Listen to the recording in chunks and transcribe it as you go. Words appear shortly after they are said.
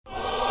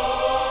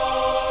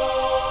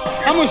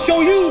I'm gonna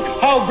show you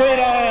how great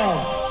I am.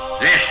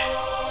 This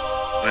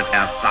was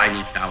our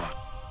tiny tower.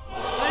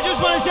 I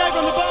just want to say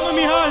from the bottom of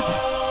my heart,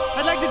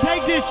 I'd like to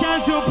take this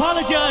chance to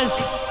apologize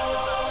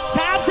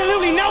to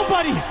absolutely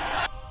nobody.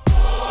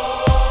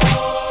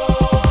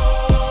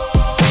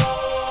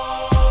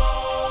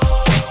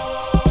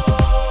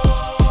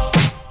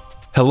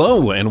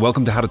 Hello, and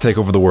welcome to How to Take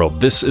Over the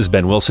World. This is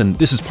Ben Wilson.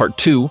 This is part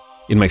 2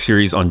 in my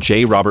series on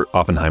J. Robert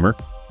Oppenheimer.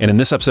 And in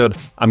this episode,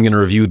 I'm going to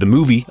review the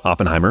movie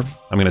Oppenheimer.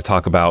 I'm going to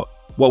talk about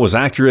what was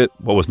accurate,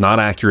 what was not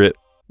accurate,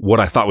 what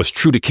I thought was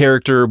true to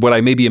character, what I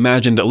maybe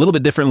imagined a little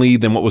bit differently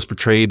than what was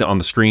portrayed on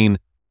the screen,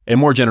 and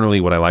more generally,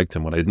 what I liked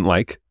and what I didn't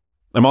like.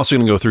 I'm also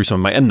going to go through some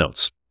of my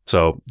endnotes.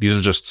 So these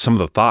are just some of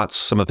the thoughts,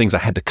 some of the things I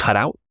had to cut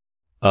out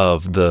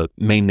of the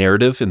main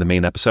narrative in the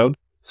main episode.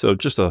 So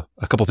just a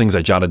couple things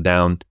I jotted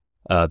down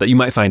that you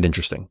might find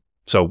interesting.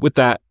 So with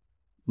that,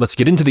 let's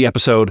get into the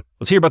episode.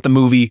 Let's hear about the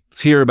movie.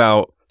 Let's hear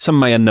about some of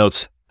my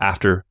endnotes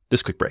after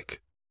this quick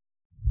break.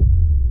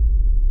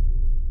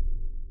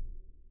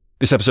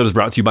 This episode is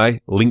brought to you by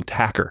Linked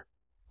Hacker.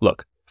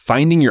 Look,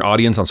 finding your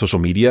audience on social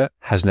media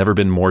has never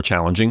been more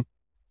challenging.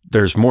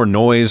 There's more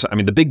noise. I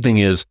mean, the big thing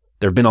is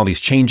there have been all these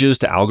changes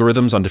to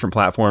algorithms on different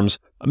platforms,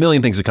 a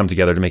million things that come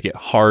together to make it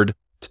hard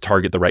to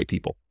target the right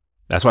people.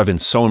 That's why I've been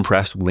so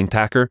impressed with Linked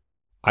Hacker.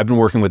 I've been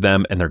working with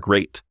them and they're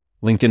great.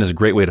 LinkedIn is a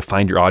great way to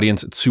find your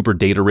audience. It's super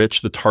data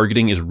rich. The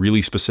targeting is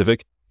really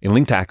specific. And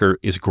Linked Hacker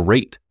is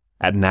great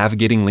at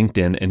navigating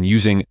LinkedIn and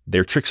using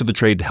their tricks of the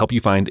trade to help you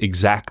find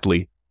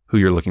exactly who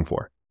you're looking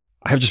for.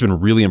 I have just been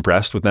really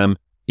impressed with them.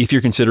 If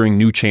you're considering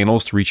new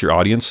channels to reach your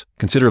audience,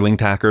 consider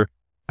Linked Hacker.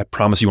 I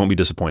promise you won't be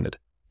disappointed.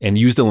 And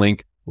use the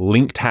link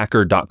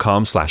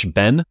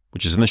linkedhacker.com/Ben,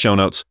 which is in the show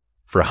notes,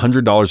 for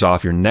 $100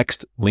 off your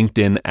next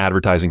LinkedIn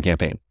advertising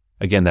campaign.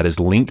 Again, that is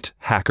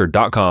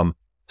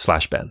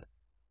linkedhacker.com/Ben.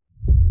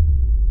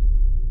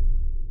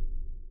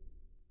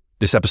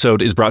 This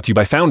episode is brought to you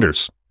by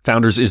Founders.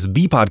 Founders is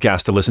the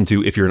podcast to listen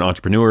to if you're an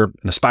entrepreneur,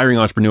 an aspiring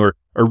entrepreneur,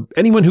 or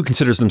anyone who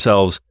considers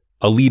themselves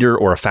a leader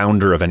or a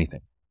founder of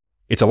anything.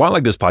 It's a lot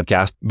like this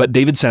podcast, but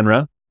David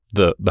Senra,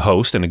 the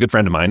host and a good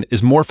friend of mine,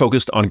 is more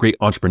focused on great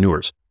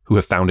entrepreneurs who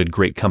have founded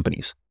great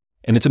companies.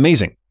 And it's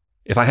amazing.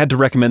 If I had to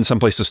recommend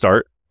someplace to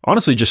start,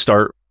 honestly, just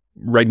start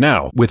right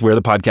now with where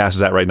the podcast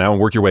is at right now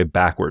and work your way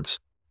backwards.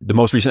 The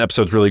most recent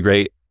episode's really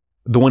great.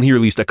 The one he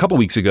released a couple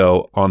weeks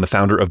ago on the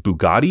founder of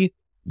Bugatti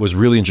was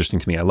really interesting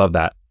to me. I love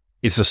that.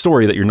 It's a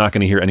story that you're not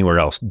going to hear anywhere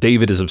else.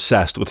 David is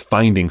obsessed with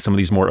finding some of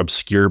these more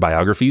obscure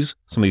biographies,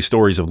 some of these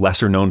stories of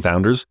lesser known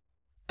founders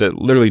that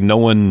literally no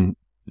one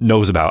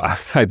knows about.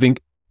 I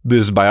think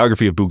this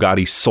biography of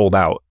Bugatti sold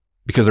out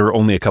because there were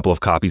only a couple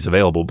of copies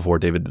available before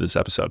David did this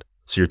episode.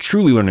 So you're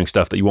truly learning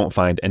stuff that you won't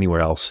find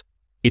anywhere else.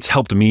 It's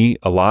helped me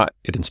a lot.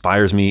 It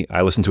inspires me.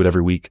 I listen to it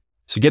every week.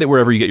 So get it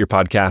wherever you get your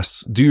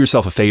podcasts. Do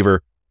yourself a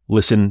favor.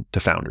 Listen to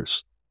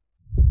Founders.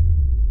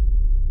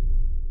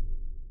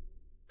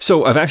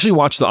 So I've actually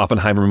watched the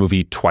Oppenheimer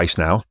movie twice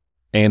now.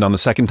 And on the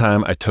second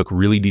time, I took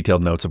really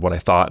detailed notes of what I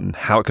thought and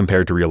how it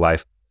compared to real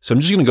life. So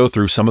I'm just going to go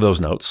through some of those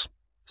notes.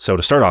 So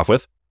to start off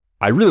with,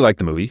 I really liked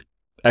the movie.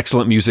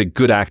 Excellent music,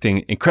 good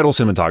acting, incredible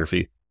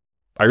cinematography.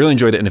 I really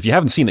enjoyed it. And if you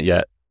haven't seen it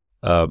yet,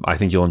 I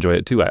think you'll enjoy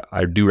it too.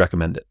 I do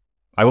recommend it.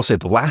 I will say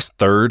the last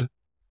third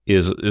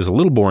is a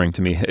little boring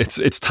to me.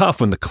 It's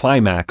tough when the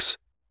climax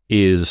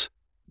is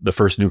the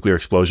first nuclear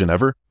explosion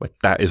ever. Like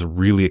that is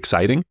really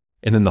exciting.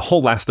 And then the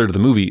whole last third of the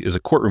movie is a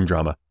courtroom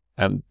drama.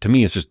 And to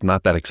me, it's just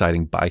not that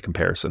exciting by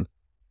comparison.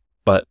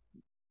 But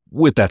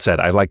with that said,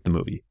 I like the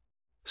movie.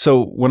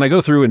 So when I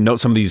go through and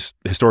note some of these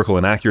historical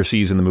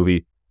inaccuracies in the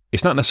movie,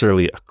 it's not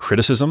necessarily a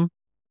criticism.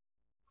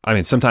 I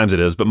mean, sometimes it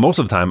is, but most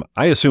of the time,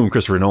 I assume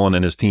Christopher Nolan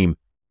and his team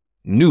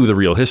knew the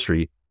real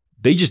history.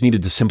 They just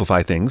needed to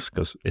simplify things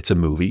because it's a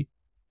movie.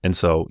 And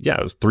so, yeah,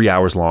 it was 3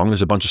 hours long.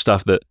 There's a bunch of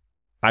stuff that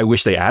I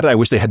wish they added. I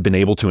wish they had been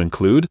able to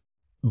include.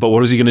 But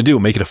what is he going to do?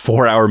 Make it a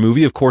 4-hour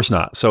movie? Of course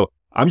not. So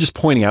I'm just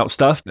pointing out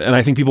stuff, and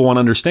I think people want to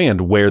understand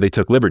where they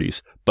took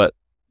liberties. But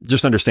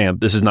just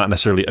understand, this is not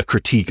necessarily a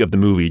critique of the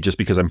movie just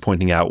because I'm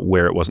pointing out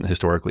where it wasn't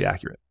historically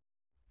accurate.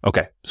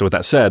 Okay, so with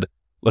that said,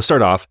 let's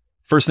start off.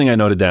 First thing I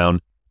noted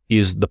down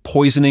is the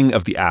poisoning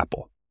of the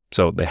apple.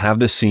 So they have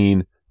this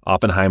scene,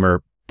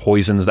 Oppenheimer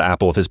poisons the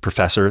apple of his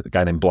professor, the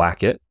guy named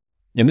Blackett.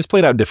 And this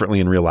played out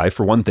differently in real life.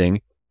 For one thing,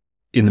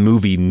 in the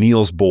movie,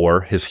 Niels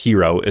Bohr, his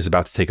hero, is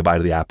about to take a bite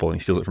of the apple and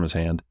he steals it from his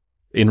hand.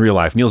 In real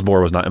life, Niels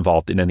Bohr was not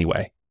involved in any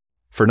way.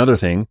 For another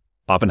thing,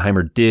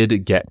 Oppenheimer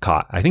did get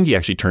caught. I think he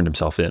actually turned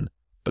himself in,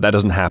 but that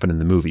doesn't happen in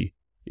the movie.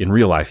 In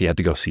real life, he had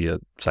to go see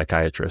a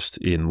psychiatrist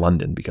in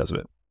London because of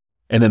it.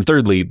 And then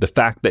thirdly, the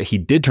fact that he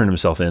did turn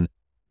himself in,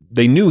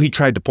 they knew he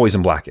tried to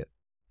poison Blackett,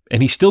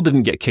 and he still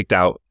didn't get kicked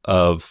out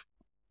of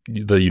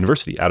the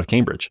university, out of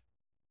Cambridge.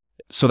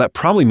 So that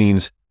probably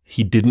means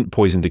he didn't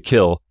poison to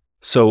kill.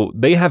 So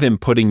they have him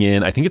putting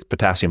in, I think it's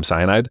potassium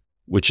cyanide,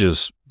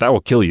 that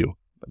will kill you.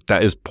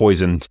 That is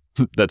poison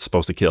that's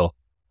supposed to kill.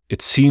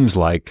 It seems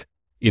like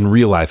in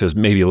real life is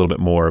maybe a little bit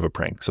more of a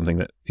prank, something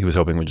that he was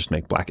hoping would just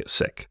make Blackett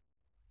sick.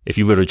 if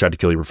you literally tried to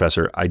kill your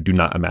professor, I do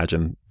not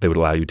imagine they would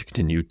allow you to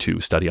continue to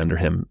study under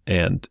him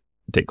and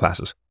take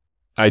classes.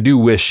 I do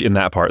wish in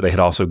that part they had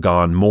also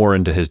gone more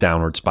into his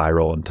downward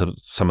spiral and to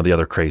some of the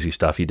other crazy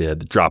stuff he did,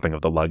 the dropping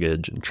of the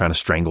luggage and trying to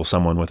strangle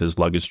someone with his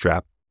luggage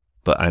strap.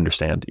 But I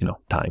understand,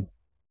 time.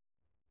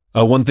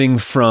 One thing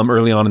from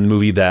early on in the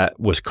movie that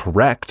was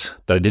correct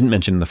that I didn't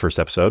mention in the first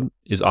episode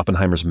is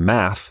Oppenheimer's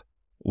math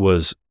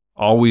was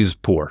always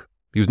poor.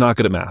 He was not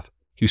good at math.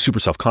 He was super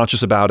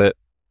self-conscious about it.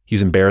 He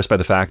was embarrassed by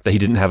the fact that he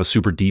didn't have a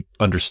super deep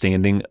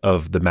understanding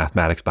of the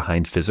mathematics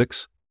behind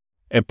physics.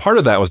 And part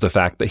of that was the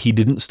fact that he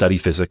didn't study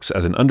physics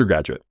as an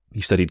undergraduate.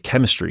 He studied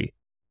chemistry.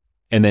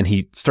 And then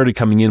he started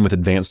coming in with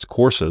advanced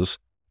courses,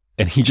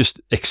 and he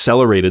just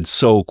accelerated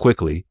so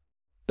quickly.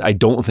 I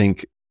don't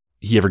think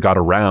he ever got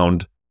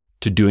around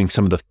to doing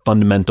some of the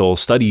fundamental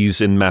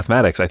studies in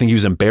mathematics. I think he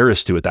was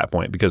embarrassed to at that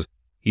point because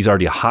he's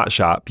already a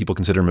hotshot. People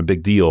consider him a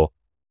big deal.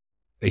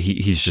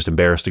 He's just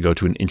embarrassed to go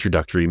to an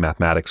introductory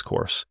mathematics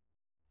course.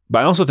 But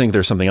I also think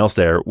there's something else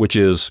there, which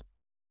is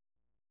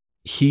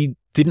he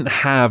didn't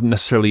have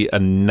necessarily a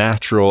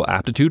natural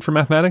aptitude for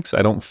mathematics,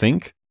 I don't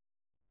think.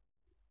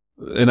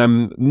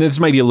 And this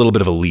might be a little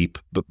bit of a leap,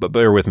 but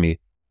bear with me.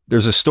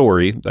 There's a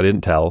story that I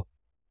didn't tell.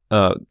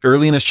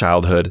 Early in his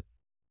childhood,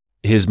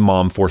 his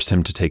mom forced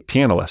him to take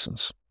piano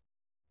lessons.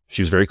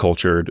 She was very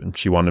cultured and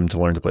she wanted him to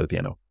learn to play the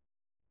piano.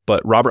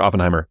 But Robert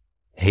Oppenheimer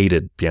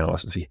hated piano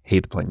lessons. He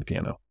hated playing the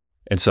piano.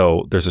 And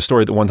so there's a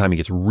story that one time he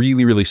gets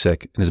really, really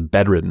sick and is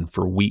bedridden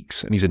for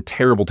weeks and he's in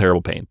terrible,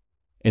 terrible pain.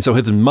 And so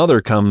his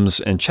mother comes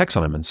and checks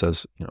on him and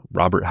says,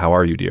 Robert, how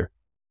are you, dear?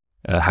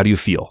 How do you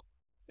feel?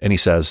 And he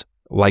says,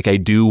 like I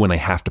do when I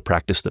have to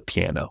practice the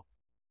piano.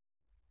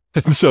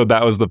 And so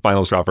that was the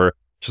final straw for her.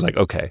 She's like,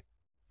 okay,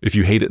 if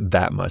you hate it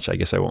that much, I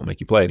guess I won't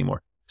make you play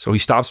anymore. So he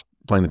stops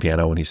playing the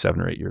piano when he's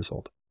 7 or 8 years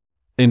old.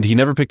 And he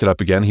never picked it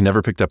up again. He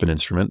never picked up an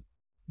instrument.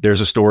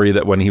 There's a story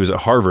that when he was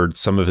at Harvard,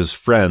 some of his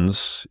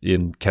friends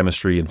in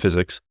chemistry and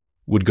physics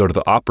would go to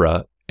the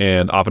opera,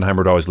 and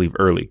Oppenheimer would always leave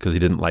early because he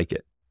didn't like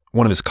it.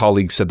 One of his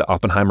colleagues said that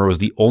Oppenheimer was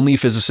the only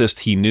physicist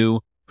he knew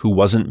who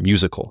wasn't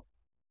musical.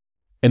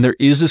 And there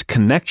is this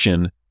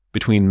connection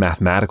between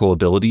mathematical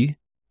ability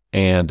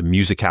and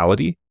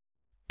musicality.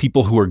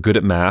 People who are good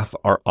at math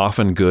are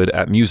often good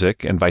at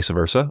music and vice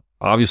versa.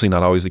 Obviously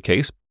not always the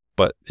case,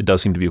 but it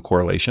does seem to be a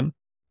correlation.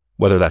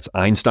 Whether that's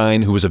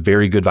Einstein, who was a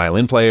very good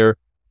violin player,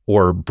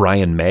 or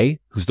Brian May,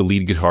 who's the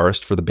lead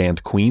guitarist for the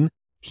band Queen.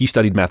 He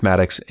studied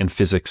mathematics and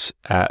physics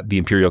at the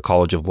Imperial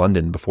College of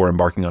London before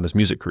embarking on his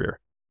music career.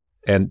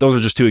 And those are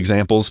just two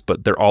examples,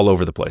 but they're all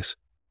over the place.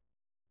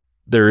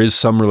 There is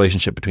some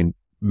relationship between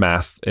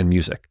math and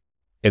music.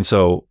 And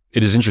so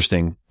it is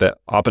interesting that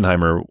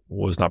Oppenheimer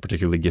was not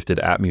particularly gifted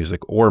at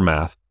music or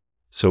math.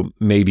 So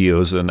maybe it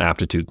was an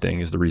aptitude thing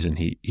is the reason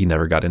he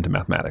never got into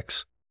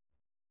mathematics.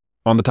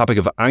 On the topic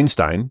of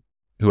Einstein,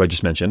 who I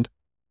just mentioned,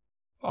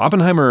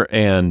 Oppenheimer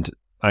and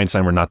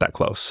Einstein were not that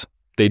close.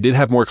 They did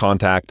have more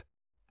contact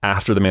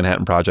after the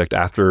Manhattan Project,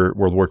 after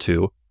World War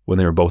II, when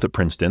they were both at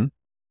Princeton.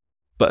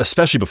 But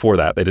especially before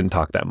that, they didn't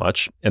talk that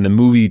much. And the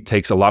movie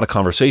takes a lot of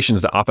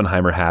conversations that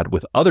Oppenheimer had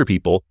with other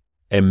people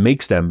and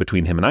makes them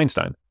between him and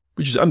Einstein,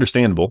 which is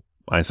understandable.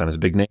 Einstein is a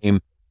big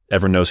name.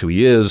 Everyone knows who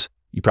he is.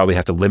 You probably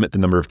have to limit the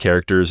number of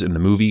characters in the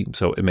movie.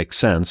 So it makes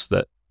sense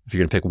that if you're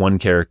going to pick one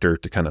character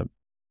to kind of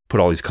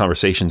put all these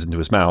conversations into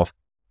his mouth,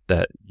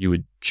 that you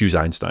would choose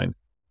Einstein.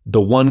 The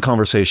one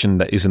conversation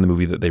that is in the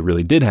movie that they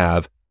really did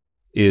have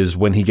is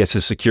when he gets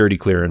his security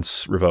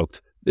clearance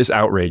revoked. This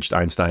outraged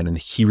Einstein, and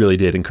he really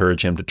did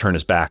encourage him to turn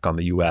his back on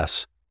the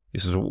U.S. He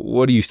says,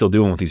 what are you still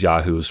doing with these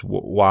yahoos?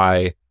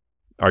 Why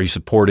are you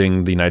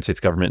supporting the United States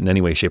government in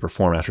any way, shape, or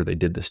form after they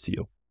did this to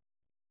you?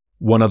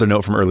 One other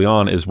note from early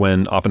on is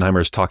when Oppenheimer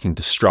is talking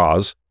to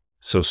Strauss.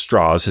 So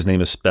Strauss, his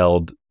name is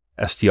spelled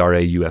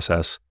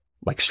S-T-R-A-U-S-S,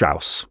 like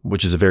Strauss,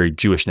 which is a very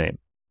Jewish name.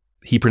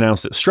 He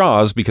pronounced it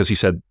Strauss because he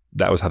said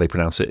that was how they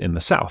pronounce it in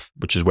the South,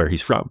 which is where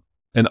he's from.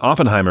 And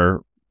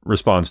Oppenheimer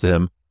responds to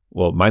him,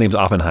 well, my name's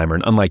Oppenheimer,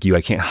 and unlike you,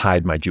 I can't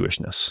hide my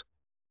Jewishness.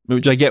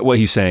 Which I get what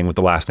he's saying with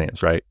the last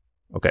names, right?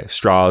 Okay,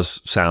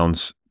 Strauss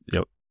sounds,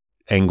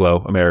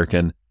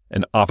 Anglo-American,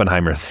 and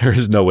Oppenheimer, there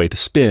is no way to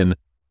spin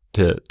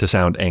to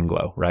sound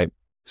Anglo, right?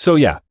 So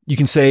yeah, you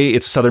can say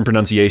it's Southern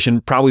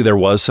pronunciation. Probably there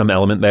was some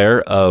element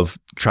there of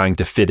trying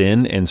to fit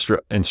in and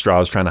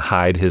Strauss trying to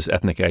hide his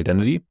ethnic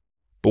identity.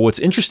 But what's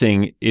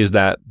interesting is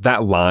that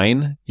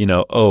line,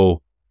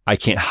 I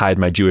can't hide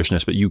my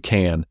Jewishness, but you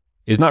can,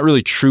 is not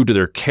really true to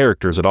their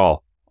characters at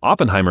all.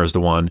 Oppenheimer is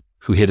the one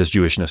who hid his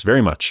Jewishness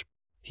very much.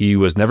 He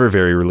was never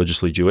very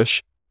religiously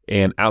Jewish,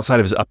 and outside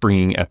of his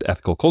upbringing at the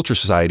Ethical Culture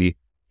Society,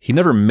 he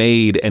never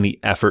made any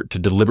effort to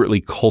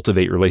deliberately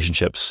cultivate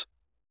relationships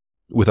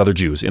with other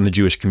Jews in the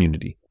Jewish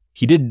community.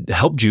 He did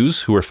help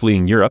Jews who were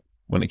fleeing Europe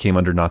when it came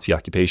under Nazi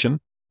occupation.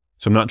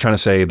 So I'm not trying to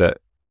say that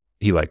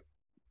he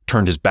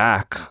turned his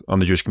back on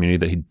the Jewish community,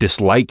 that he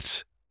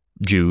disliked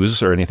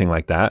Jews or anything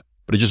like that,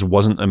 but it just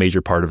wasn't a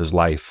major part of his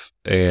life.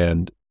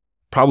 And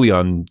probably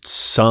on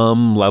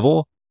some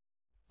level,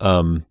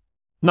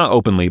 not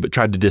openly, but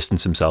tried to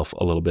distance himself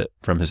a little bit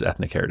from his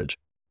ethnic heritage.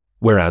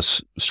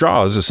 Whereas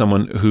Strauss is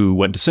someone who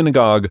went to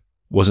synagogue,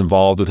 was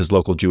involved with his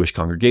local Jewish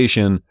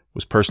congregation,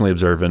 was personally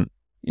observant,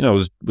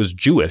 was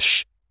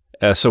Jewish.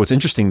 So it's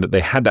interesting that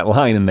they had that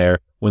line in there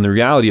when the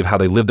reality of how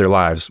they lived their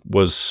lives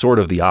was sort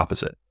of the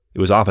opposite. It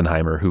was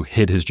Oppenheimer who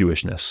hid his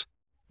Jewishness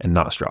and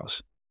not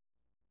Strauss.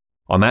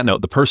 On that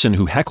note, the person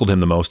who heckled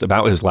him the most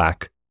about his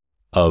lack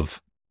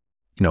of,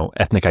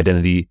 ethnic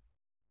identity,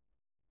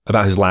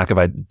 about his lack of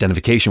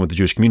identification with the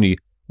Jewish community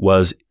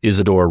was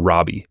Isidore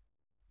Rabi.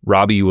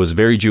 Rabi was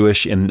very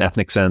Jewish in an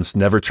ethnic sense,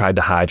 never tried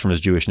to hide from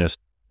his Jewishness,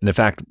 and in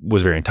fact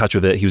was very in touch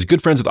with it. He was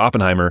good friends with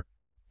Oppenheimer,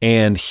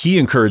 and he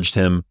encouraged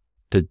him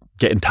to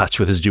get in touch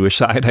with his Jewish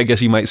side, I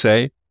guess you might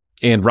say.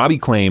 And Rabi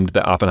claimed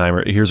that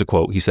Oppenheimer, here's a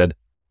quote, he said,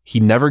 he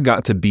never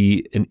got to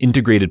be an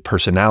integrated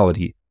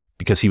personality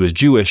because he was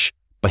Jewish,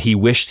 but he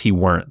wished he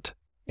weren't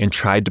and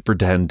tried to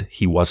pretend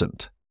he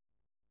wasn't.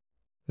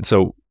 And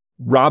so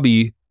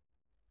Rabi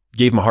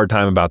gave him a hard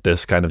time about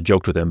this, kind of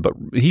joked with him, but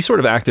he sort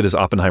of acted as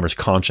Oppenheimer's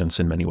conscience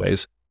in many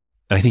ways.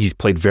 And I think he's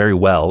played very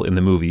well in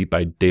the movie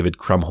by David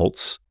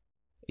Krumholtz.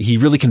 He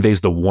really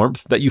conveys the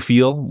warmth that you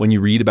feel when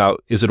you read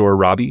about Isidore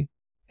Rabi.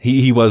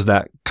 He was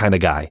that kind of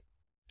guy.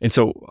 And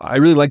so I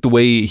really like the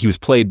way he was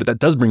played, but that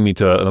does bring me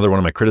to another one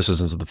of my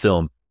criticisms of the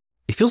film.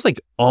 It feels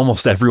like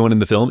almost everyone in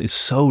the film is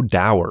so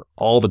dour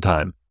all the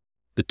time.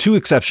 The two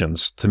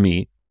exceptions to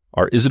me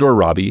are Isidore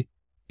Rabi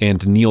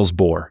and Niels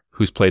Bohr,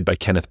 who's played by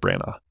Kenneth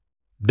Branagh.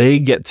 They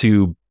get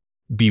to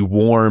be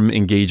warm,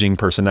 engaging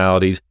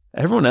personalities.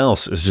 Everyone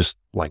else is just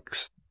like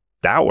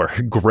dour,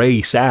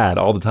 gray, sad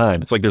all the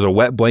time. It's like there's a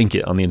wet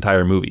blanket on the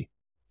entire movie.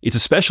 It's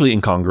especially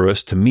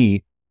incongruous to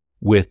me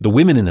with the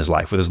women in his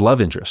life, with his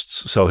love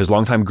interests. So his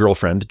longtime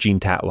girlfriend,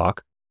 Jean Tatlock,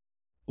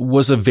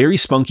 was a very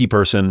spunky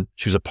person.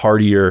 She was a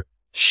partier.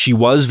 She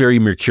was very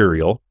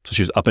mercurial, so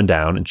she was up and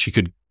down, and she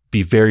could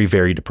be very,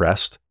 very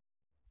depressed.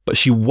 But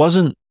she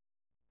wasn't,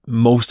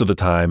 most of the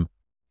time,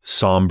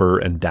 somber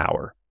and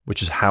dour,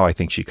 which is how I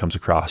think she comes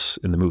across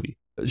in the movie.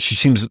 She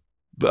seems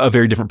a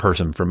very different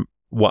person from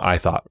what I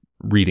thought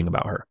reading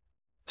about her.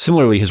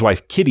 Similarly, his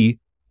wife, Kitty,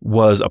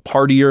 was a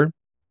partier,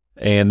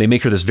 and they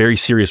make her this very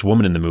serious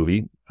woman in the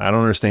movie. I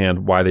don't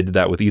understand why they did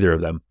that with either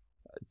of them.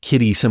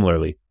 Kitty,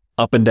 similarly,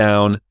 up and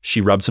down.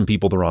 She rubbed some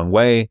people the wrong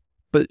way,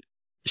 but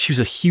she was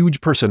a huge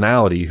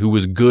personality who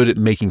was good at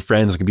making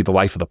friends and could be the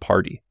life of the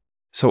party.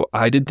 So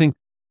I did think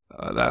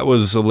that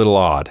was a little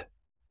odd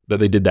that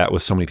they did that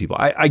with so many people.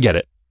 I get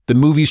it. The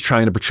movie's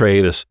trying to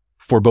portray this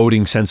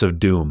foreboding sense of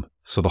doom.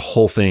 So the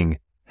whole thing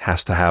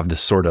has to have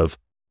this sort of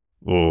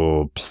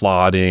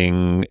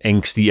plodding,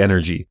 angsty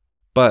energy.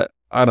 But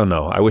I don't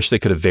know. I wish they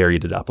could have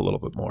varied it up a little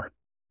bit more.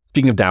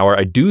 Speaking of dour,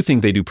 I do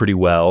think they do pretty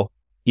well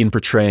in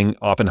portraying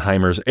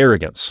Oppenheimer's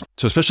arrogance.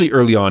 So especially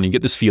early on, you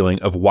get this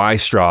feeling of why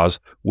Strauss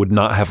would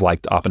not have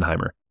liked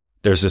Oppenheimer.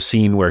 There's this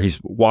scene where he's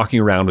walking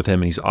around with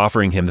him and he's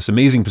offering him this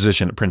amazing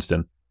position at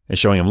Princeton and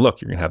showing him, look,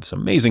 you're going to have this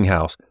amazing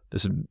house,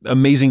 this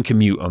amazing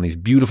commute on these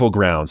beautiful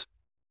grounds.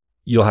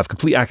 You'll have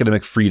complete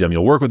academic freedom.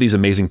 You'll work with these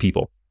amazing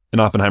people. And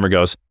Oppenheimer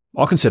goes,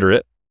 I'll consider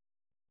it.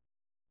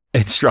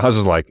 And Strauss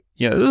is like,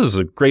 yeah, this is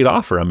a great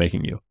offer I'm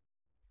making you.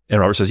 And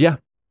Robert says, yeah,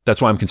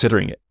 that's why I'm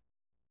considering it.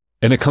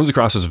 And it comes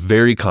across as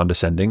very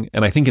condescending.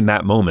 And I think in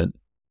that moment,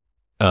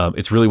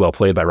 it's really well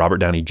played by Robert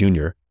Downey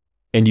Jr.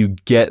 And you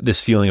get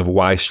this feeling of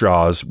why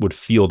Strauss would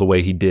feel the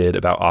way he did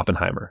about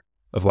Oppenheimer.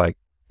 Of like,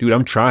 dude,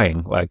 I'm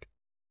trying. Like,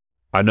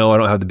 I know I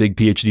don't have the big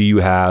PhD you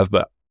have,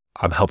 but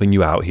I'm helping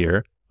you out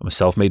here. I'm a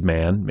self-made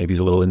man. Maybe he's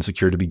a little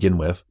insecure to begin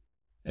with.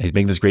 And he's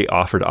making this great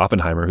offer to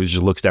Oppenheimer, who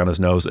just looks down his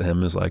nose at him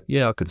and is like,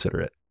 yeah, I'll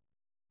consider it.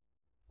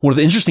 One of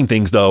the interesting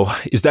things, though,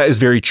 is that is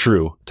very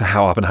true to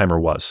how Oppenheimer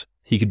was.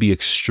 He could be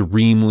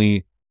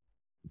extremely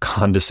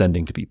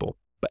condescending to people.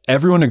 But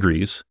everyone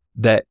agrees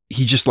that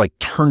he just like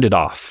turned it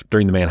off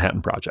during the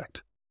Manhattan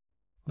Project.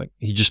 Like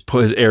he just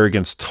put his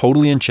arrogance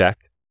totally in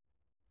check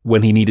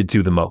when he needed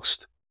to the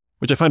most,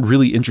 which I find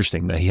really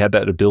interesting that he had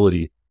that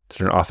ability to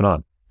turn it off and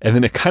on. And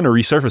then it kind of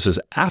resurfaces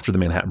after the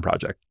Manhattan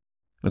Project.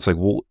 And it's like,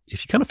 well,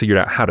 if you kind of figured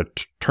out how to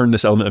turn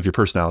this element of your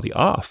personality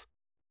off,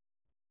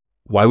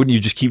 why wouldn't you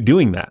just keep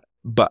doing that?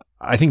 But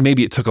I think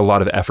maybe it took a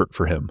lot of effort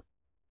for him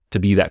to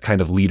be that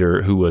kind of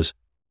leader who was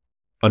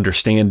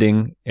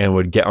understanding and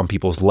would get on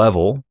people's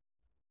level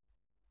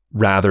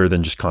rather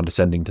than just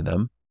condescending to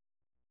them.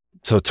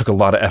 So it took a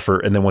lot of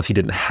effort. And then once he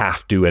didn't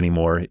have to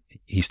anymore,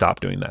 he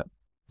stopped doing that.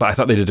 But I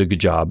thought they did a good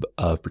job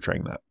of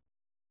portraying that.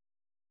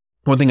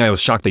 One thing I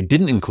was shocked they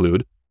didn't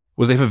include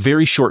was they have a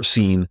very short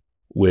scene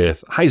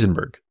with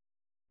Heisenberg.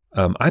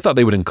 I thought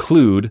they would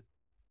include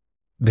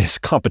this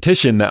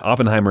competition that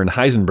Oppenheimer and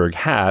Heisenberg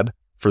had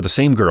for the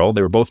same girl.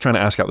 They were both trying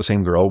to ask out the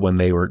same girl when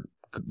they were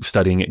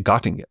studying at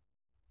Göttingen.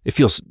 It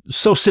feels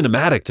so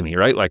cinematic to me,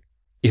 right? Like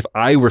if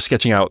I were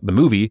sketching out the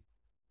movie,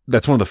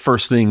 that's one of the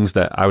first things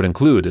that I would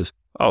include is,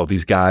 oh,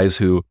 these guys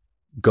who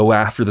go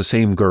after the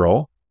same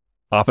girl,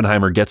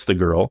 Oppenheimer gets the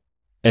girl,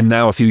 and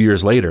now a few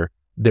years later,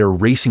 they're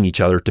racing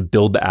each other to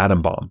build the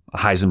atom bomb.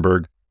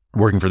 Heisenberg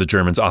working for the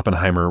Germans,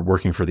 Oppenheimer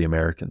working for the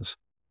Americans.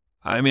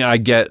 I mean, I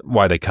get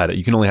why they cut it.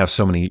 You can only have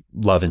so many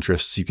love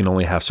interests. You can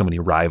only have so many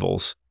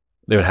rivals.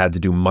 They would have had to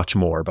do much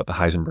more about the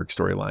Heisenberg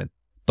storyline.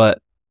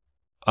 But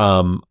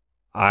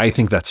I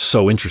think that's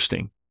so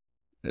interesting.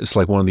 It's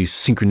like one of these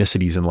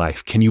synchronicities in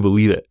life. Can you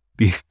believe it?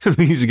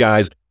 These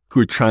guys who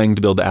are trying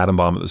to build the atom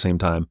bomb at the same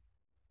time,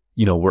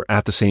 were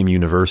at the same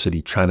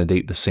university trying to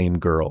date the same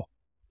girl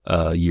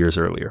years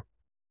earlier.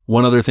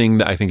 One other thing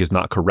that I think is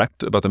not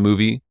correct about the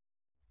movie,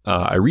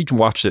 I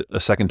watched it a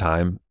second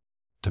time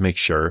to make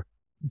sure.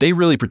 They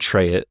really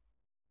portray it.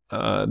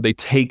 They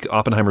take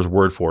Oppenheimer's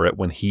word for it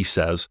when he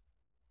says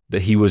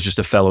that he was just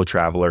a fellow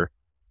traveler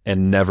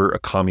and never a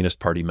Communist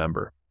Party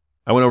member.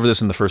 I went over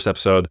this in the first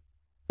episode,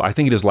 but I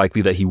think it is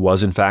likely that he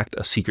was in fact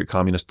a secret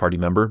Communist Party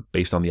member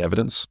based on the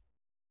evidence.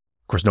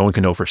 Of course, no one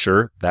can know for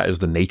sure. That is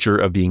the nature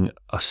of being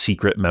a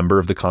secret member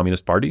of the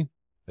Communist Party.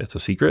 It's a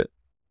secret.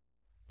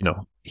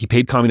 He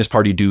paid Communist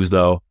Party dues,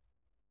 though.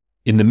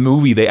 In the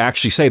movie, they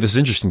actually say, this is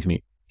interesting to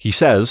me. He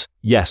says,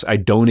 yes, I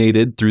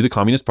donated through the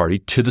Communist Party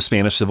to the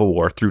Spanish Civil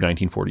War through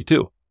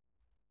 1942.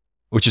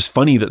 Which is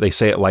funny that they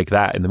say it like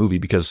that in the movie,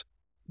 because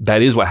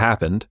that is what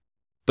happened.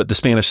 But the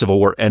Spanish Civil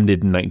War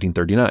ended in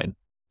 1939.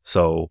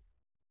 So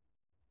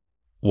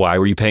why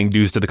were you paying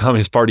dues to the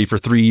Communist Party for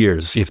 3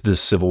 years if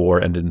this Civil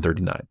War ended in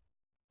 39?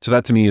 So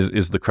that to me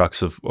is the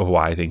crux of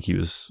why I think he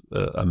was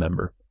a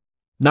member.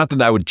 Not that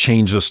that would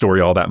change the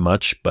story all that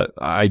much, but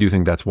I do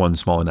think that's one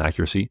small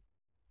inaccuracy.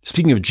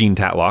 Speaking of Jean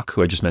Tatlock,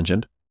 who I just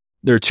mentioned,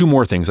 there are two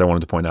more things I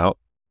wanted to point out.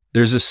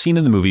 There's a scene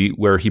in the movie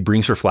where he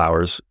brings her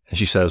flowers and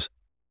she says,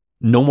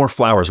 "No more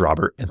flowers,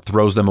 Robert," and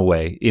throws them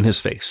away in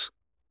his face.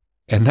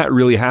 And that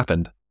really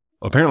happened.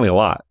 Apparently a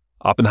lot.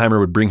 Oppenheimer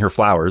would bring her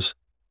flowers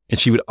and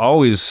she would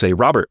always say,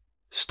 "Robert,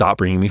 stop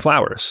bringing me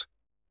flowers."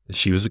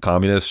 She was a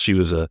communist. She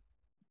was a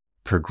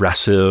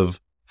progressive,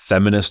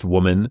 feminist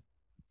woman,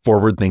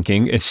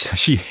 forward-thinking, and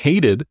she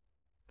hated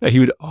that he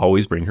would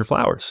always bring her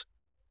flowers.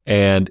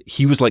 And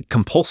he was like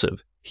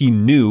compulsive. He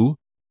knew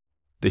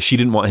that she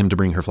didn't want him to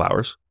bring her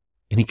flowers,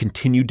 and he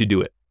continued to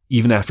do it,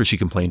 even after she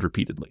complained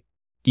repeatedly.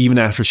 Even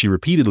after she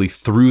repeatedly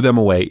threw them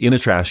away in a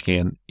trash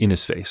can in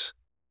his face.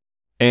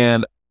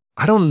 And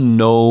I don't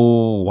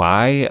know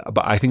why,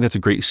 but I think that's a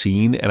great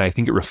scene, and I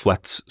think it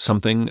reflects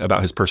something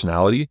about his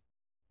personality.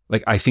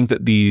 Like, I think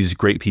that these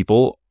great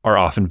people are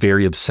often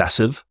very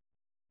obsessive,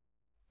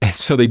 and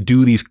so they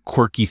do these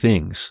quirky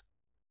things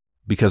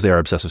because they are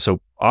obsessive. So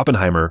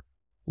Oppenheimer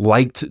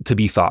liked to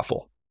be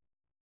thoughtful,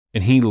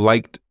 and he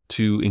liked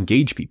to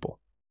engage people,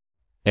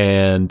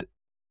 and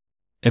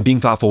being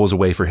thoughtful was a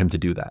way for him to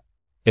do that.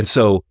 And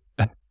so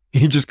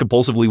he just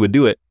compulsively would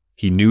do it.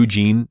 He knew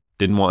Jean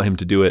didn't want him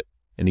to do it,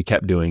 and he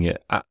kept doing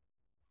it.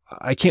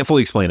 I can't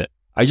fully explain it.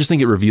 I just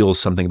think it reveals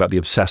something about the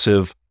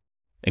obsessive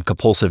and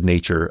compulsive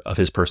nature of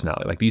his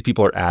personality. Like, these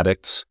people are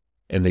addicts,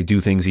 and they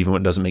do things even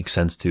when it doesn't make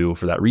sense to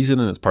for that reason,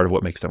 and it's part of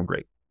what makes them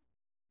great.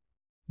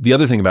 The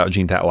other thing about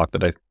Jean Tatlock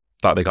that I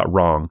thought they got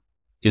wrong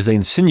is they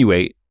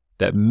insinuate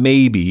that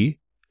maybe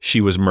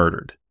she was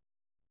murdered.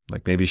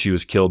 Like, maybe she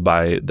was killed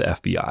by the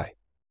FBI.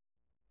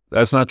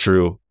 That's not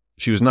true.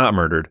 She was not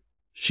murdered.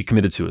 She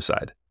committed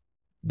suicide.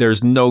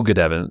 There's no good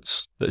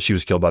evidence that she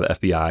was killed by the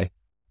FBI.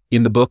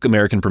 In the book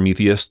American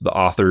Prometheus, the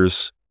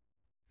authors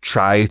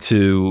try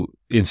to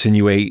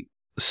insinuate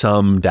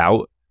some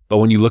doubt, but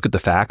when you look at the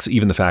facts,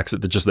 even the facts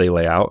that just they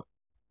lay out,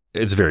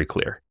 it's very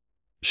clear.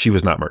 She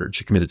was not murdered.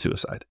 She committed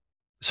suicide.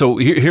 So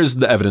here's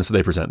the evidence that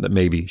they present that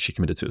maybe she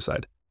committed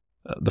suicide.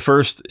 The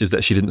first is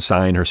that she didn't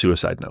sign her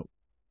suicide note.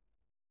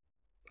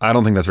 I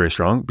don't think that's very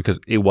strong because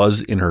it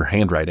was in her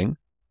handwriting,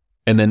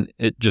 and then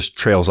it just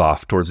trails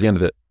off towards the end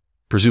of it,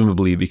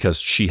 presumably because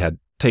she had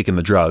taken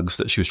the drugs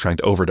that she was trying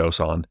to overdose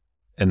on,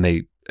 and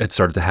they had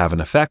started to have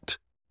an effect,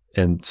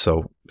 and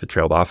so it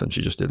trailed off and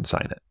she just didn't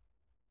sign it.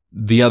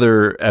 The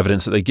other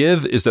evidence that they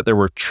give is that there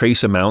were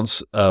trace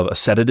amounts of a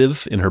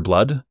sedative in her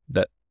blood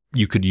that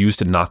you could use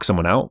to knock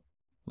someone out,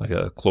 like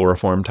a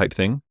chloroform type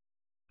thing.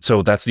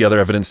 So that's the other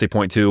evidence they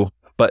point to,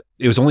 but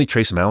it was only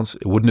trace amounts.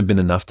 It wouldn't have been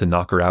enough to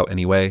knock her out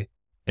anyway.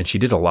 And she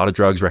did a lot of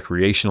drugs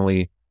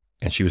recreationally,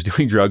 and she was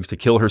doing drugs to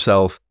kill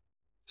herself.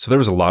 So there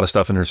was a lot of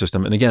stuff in her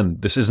system. And again,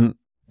 this isn't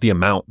the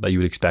amount that you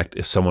would expect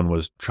if someone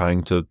was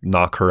trying to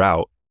knock her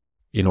out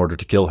in order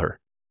to kill her.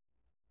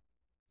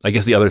 I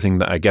guess the other thing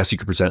that I guess you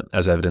could present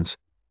as evidence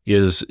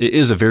is it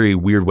is a very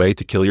weird way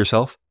to kill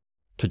yourself,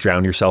 to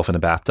drown yourself in a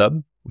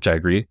bathtub, which I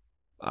agree.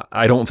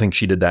 I don't think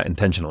she did that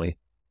intentionally.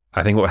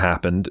 I think what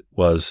happened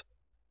was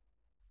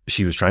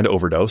she was trying to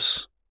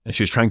overdose, and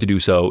she was trying to do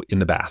so in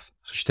the bath.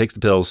 So she takes the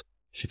pills,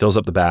 she fills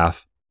up the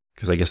bath,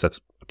 because I guess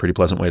that's a pretty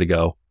pleasant way to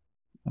go.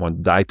 Want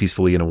to die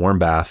peacefully in a warm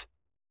bath.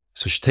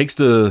 So she takes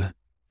the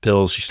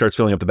pills, she starts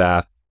filling up the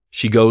bath,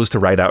 she goes to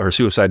write out her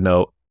suicide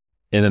note,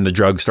 and then the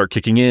drugs start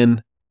kicking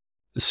in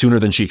sooner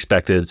than she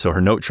expected, so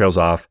her note trails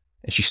off,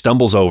 and she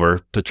stumbles over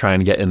to try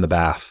and get in the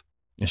bath,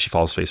 and she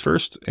falls face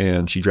first,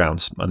 and she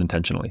drowns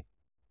unintentionally.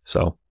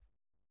 So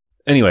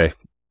anyway,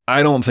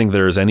 I don't think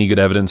there's any good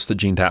evidence that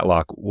Jean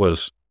Tatlock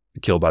was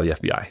killed by the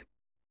FBI.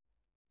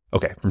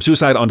 Okay, from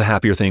suicide on to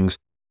happier things.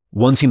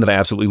 One scene that I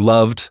absolutely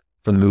loved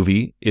from the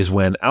movie is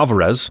when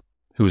Alvarez,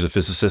 who is a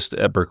physicist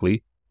at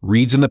Berkeley,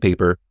 reads in the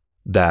paper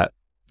that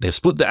they've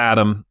split the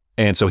atom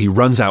And so he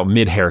runs out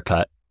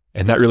mid-haircut,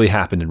 and that really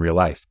happened in real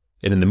life.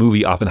 And in the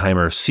movie,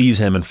 Oppenheimer sees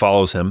him and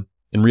follows him.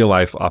 In real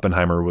life,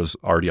 Oppenheimer was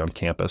already on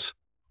campus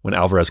when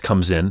Alvarez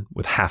comes in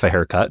with half a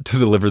haircut to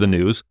deliver the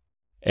news.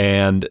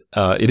 And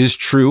it is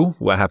true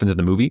what happens in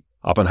the movie.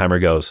 Oppenheimer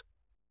goes,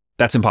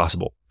 "That's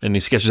impossible." And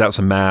he sketches out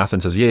some math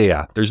and says,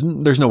 yeah, there's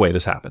no way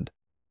this happened.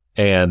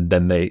 And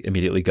then they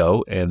immediately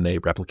go and they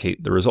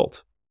replicate the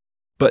result.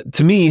 But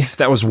to me,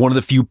 that was one of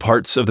the few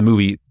parts of the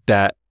movie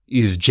that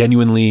is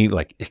genuinely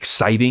like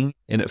exciting,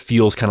 and it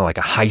feels kind of like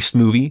a heist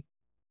movie.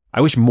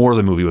 I wish more of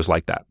the movie was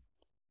like that.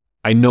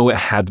 I know it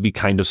had to be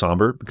kind of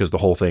somber because the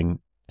whole thing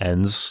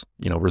ends,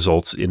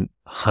 results in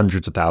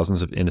hundreds of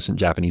thousands of innocent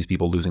Japanese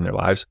people losing their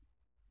lives.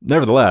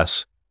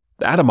 Nevertheless,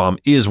 the atom bomb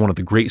is one of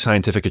the great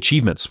scientific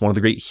achievements, one of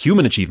the great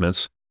human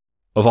achievements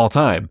of all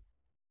time.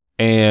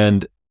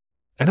 And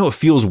I know it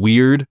feels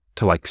weird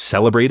to like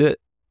celebrate it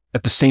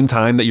at the same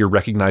time that you're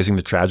recognizing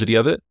the tragedy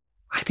of it.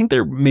 I think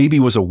there maybe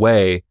was a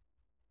way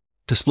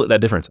to split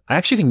that difference. I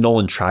actually think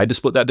Nolan tried to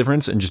split that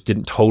difference and just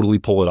didn't totally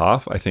pull it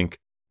off. I think,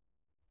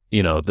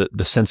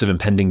 the sense of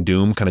impending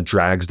doom kind of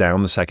drags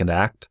down the second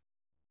act.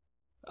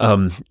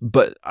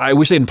 But I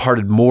wish they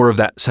imparted more of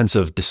that sense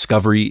of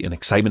discovery and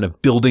excitement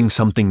of building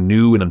something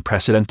new and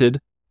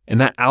unprecedented.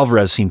 And that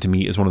Alvarez scene to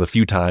me is one of the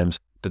few times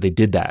that they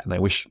did that. And I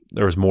wish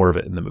there was more of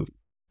it in the movie.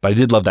 But I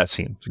did love that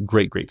scene. It's a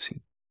great, great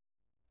scene.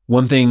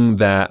 One thing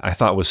that I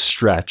thought was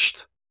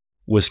stretched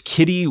was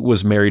Kitty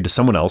was married to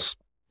someone else,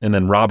 and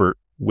then Robert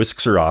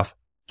whisks her off,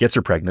 gets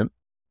her pregnant,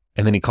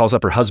 and then he calls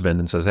up her husband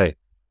and says, "Hey,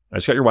 I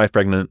just got your wife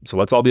pregnant, so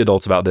let's all be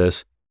adults about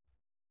this.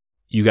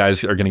 You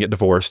guys are going to get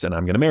divorced, and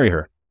I'm going to marry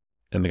her."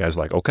 And the guy's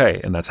like,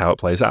 "Okay," and that's how it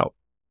plays out.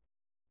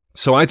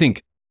 So I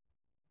think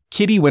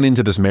Kitty went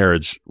into this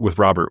marriage with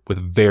Robert with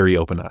very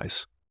open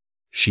eyes.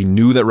 She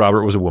knew that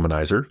Robert was a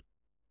womanizer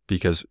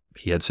because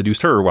he had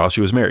seduced her while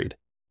she was married.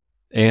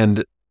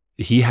 And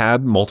he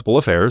had multiple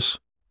affairs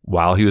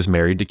while he was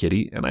married to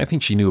Kitty. And I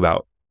think she knew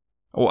about,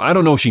 I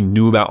don't know if she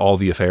knew about all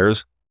the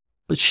affairs,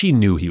 but she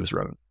knew he was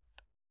running.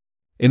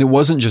 And it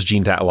wasn't just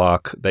Jean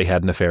Tatlock they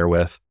had an affair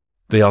with.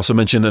 They also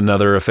mentioned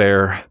another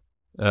affair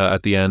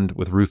at the end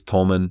with Ruth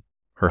Tolman.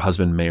 Her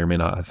husband may or may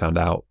not have found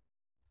out.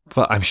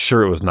 But I'm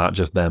sure it was not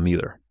just them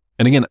either.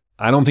 And again,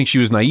 I don't think she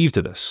was naive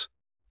to this.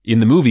 In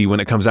the movie,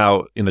 when it comes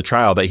out in the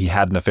trial that he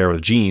had an affair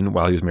with Jean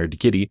while he was married to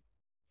Kitty,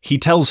 he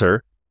tells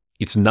her,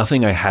 "It's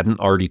nothing I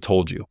hadn't already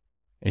told you."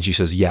 And she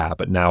says, "Yeah,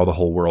 but now the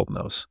whole world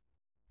knows."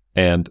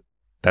 And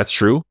that's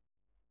true.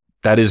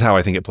 That is how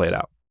I think it played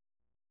out.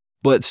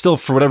 But still,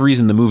 for whatever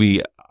reason, the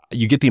movie,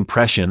 you get the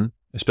impression,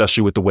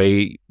 especially with the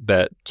way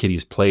that Kitty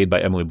is played by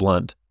Emily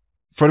Blunt,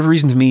 for whatever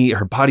reason to me,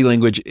 her body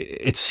language,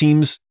 it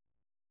seems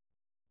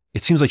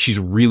like she's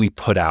really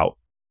put out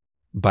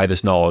by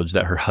this knowledge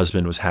that her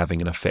husband was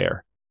having an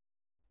affair.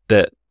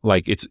 That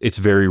like it's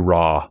very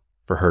raw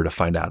for her to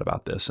find out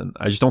about this. And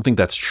I just don't think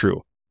that's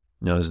true.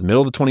 This is the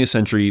middle of the 20th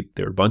century.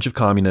 There were a bunch of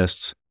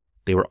communists.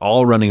 They were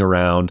all running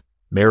around.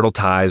 Marital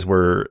ties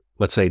were,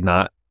 let's say,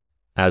 not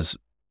as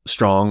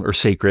strong or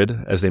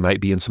sacred as they might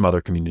be in some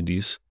other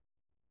communities.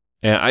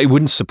 And it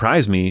wouldn't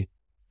surprise me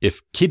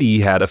if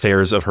Kitty had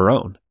affairs of her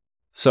own.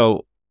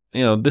 So,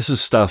 this is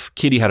stuff,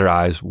 Kitty had her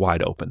eyes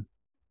wide open.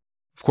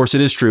 Of course,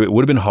 it is true. It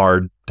would have been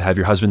hard to have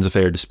your husband's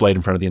affair displayed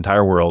in front of the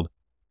entire world.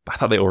 But I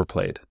thought they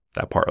overplayed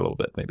that part a little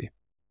bit, maybe.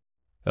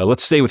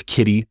 Let's stay with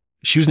Kitty.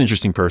 She was an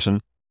interesting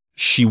person.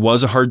 She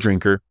was a hard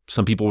drinker.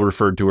 Some people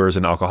referred to her as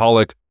an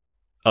alcoholic.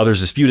 Others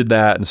disputed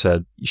that and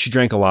said she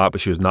drank a lot,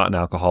 but she was not an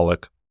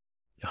alcoholic.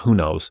 Who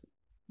knows?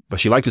 But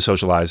she liked to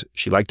socialize.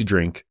 She liked to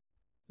drink.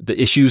 The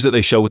issues that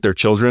they show with their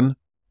children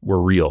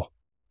were real.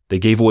 They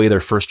gave away their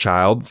first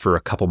child for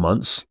a couple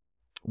months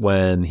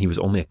when he was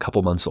only a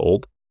couple months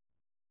old.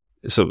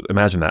 So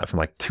imagine that, from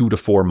like 2 to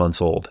 4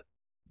 months old.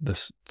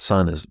 This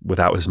son is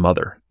without his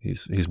mother.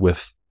 He's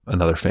with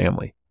another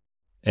family.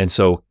 And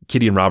so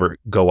Kitty and Robert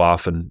go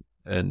off and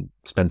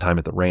spend time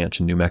at the ranch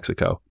in New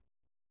Mexico.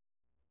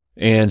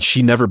 And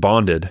she never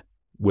bonded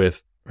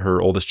with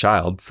her oldest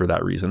child for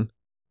that reason.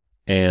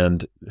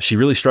 And she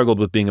really struggled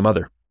with being a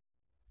mother.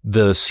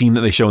 The scene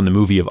that they show in the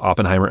movie of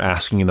Oppenheimer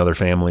asking another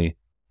family,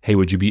 "Hey,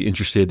 would you be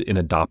interested in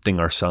adopting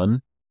our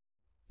son?"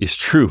 is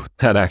true.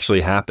 That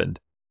actually happened.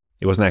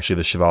 It wasn't actually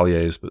the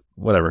Chevaliers, but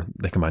whatever.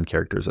 They combined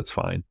characters. That's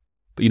fine.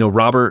 But,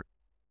 Robert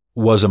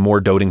was a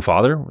more doting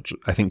father, which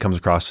I think comes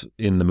across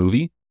in the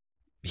movie.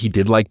 He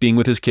did like being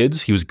with his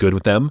kids. He was good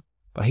with them,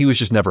 but he was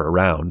just never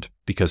around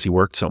because he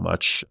worked so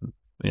much.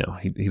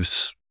 He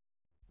was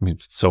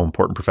so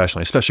important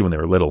professionally, especially when they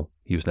were little.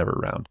 He was never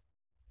around.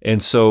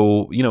 And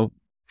so,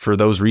 for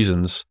those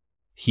reasons,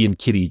 he and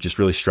Kitty just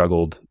really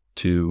struggled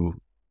to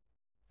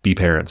be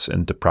parents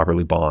and to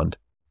properly bond.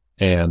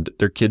 And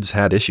their kids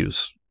had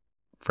issues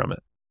from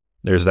it.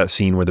 There's that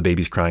scene where the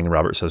baby's crying and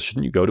Robert says,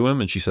 "Shouldn't you go to him?"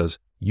 And she says,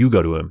 "You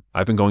go to him.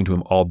 I've been going to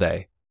him all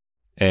day."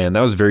 And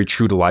that was very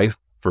true to life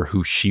for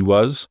who she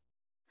was.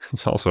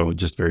 It's also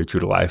just very true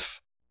to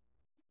life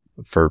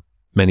for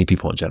many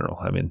people in general.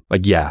 I mean,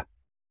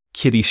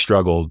 Kitty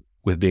struggled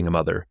with being a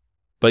mother,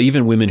 but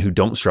even women who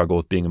don't struggle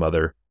with being a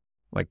mother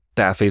Like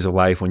that phase of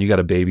life when you got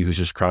a baby who's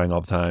just crying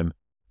all the time,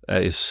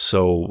 that is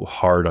so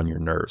hard on your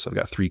nerves. I've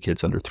got 3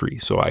 kids under 3,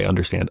 so I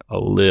understand a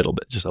little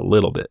bit, just a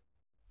little bit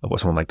of what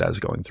someone like that is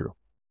going through.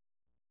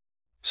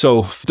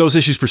 So those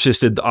issues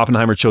persisted. The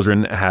Oppenheimer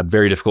children had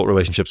very difficult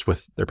relationships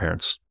with their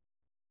parents.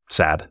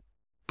 Sad,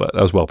 but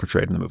that was well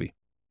portrayed in the movie.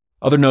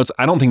 Other notes,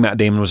 I don't think Matt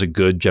Damon was a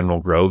good General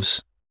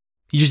Groves.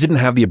 He just didn't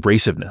have the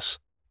abrasiveness.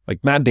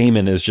 Like Matt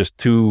Damon is just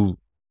too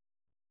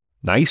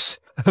nice,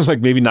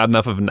 like maybe not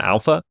enough of an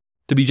alpha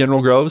to be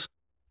General Groves.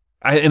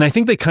 I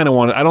think they kind of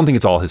wanted, I don't think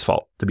it's all his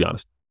fault, to be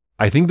honest.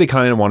 I think they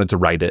kind of wanted to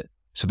write it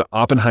so that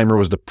Oppenheimer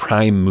was the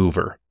prime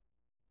mover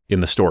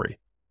in the story.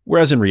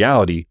 Whereas in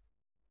reality,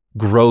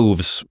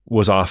 Groves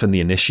was often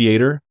the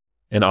initiator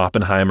and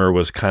Oppenheimer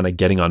was kind of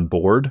getting on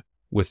board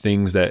with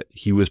things that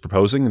he was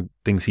proposing,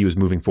 things he was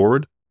moving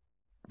forward.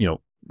 You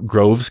know,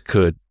 Groves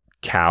could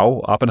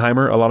cow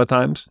Oppenheimer a lot of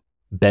times,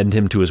 bend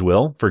him to his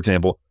will. For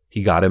example,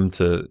 he got him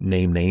to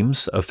name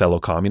names of fellow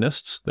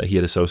communists that he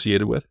had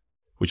associated with,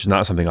 which is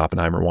not something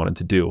Oppenheimer wanted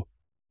to do.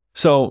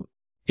 So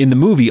in the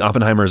movie,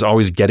 Oppenheimer is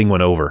always getting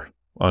one over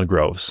on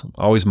Groves,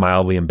 always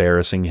mildly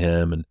embarrassing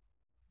him and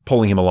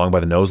pulling him along by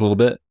the nose a little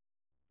bit.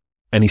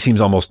 And he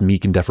seems almost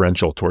meek and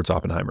deferential towards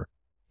Oppenheimer.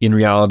 In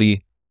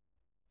reality,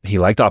 he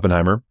liked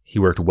Oppenheimer. He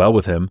worked well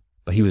with him,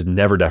 but he was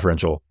never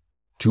deferential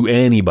to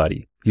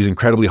anybody. He was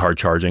incredibly hard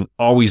charging,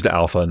 always the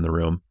alpha in the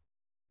room.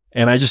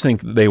 And I just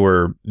think they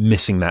were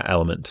missing that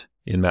element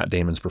in Matt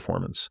Damon's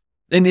performance.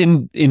 And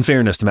in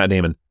fairness to Matt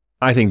Damon,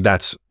 I think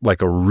that's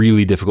like a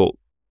really difficult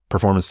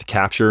performance to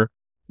capture.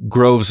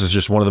 Groves is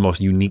just one of the most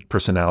unique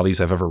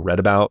personalities I've ever read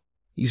about.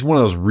 He's one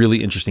of those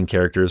really interesting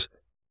characters.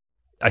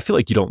 I feel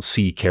like you don't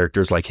see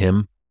characters like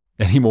him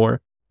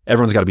anymore.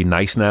 Everyone's got to be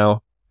nice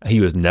now.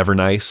 He was never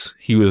nice.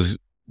 He was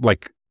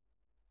like,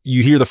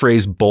 you hear the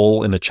phrase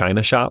bull in a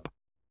china shop.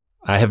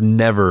 I have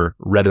never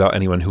read about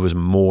anyone who was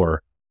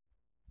more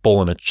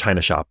bull in a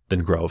china shop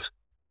than Groves.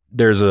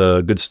 There's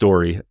a good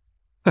story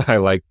I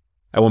like.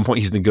 At one point,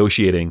 he's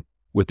negotiating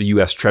with the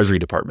U.S. Treasury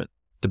Department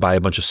to buy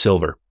a bunch of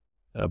silver,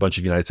 a bunch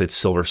of United States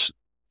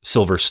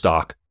silver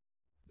stock,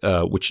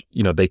 which,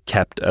 you know, they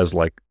kept as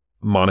like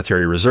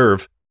monetary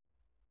reserve.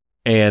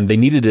 And they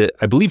needed it,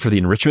 I believe, for the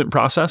enrichment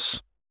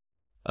process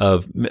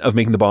of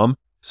making the bomb.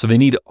 So they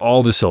need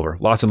all the silver,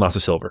 lots and lots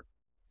of silver.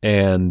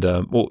 And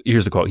well,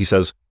 here's the quote. He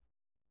says,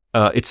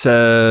 it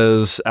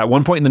says, at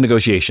one point in the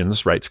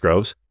negotiations, writes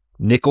Groves,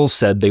 Nichols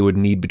said they would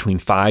need between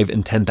 5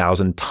 and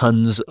 10,000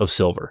 tons of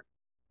silver.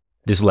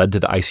 This led to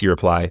the icy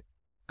reply,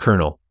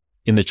 Colonel,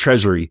 in the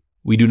Treasury,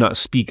 we do not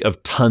speak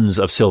of tons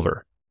of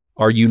silver.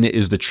 Our unit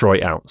is the troy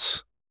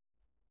ounce.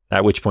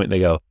 At which point they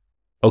go,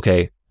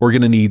 okay, we're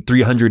going to need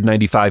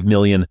 395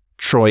 million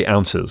troy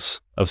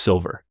ounces of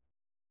silver.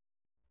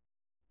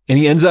 And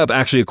he ends up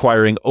actually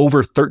acquiring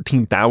over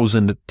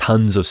 13,000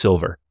 tons of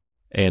silver.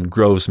 And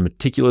Groves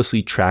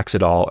meticulously tracks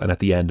it all and at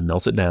the end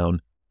melts it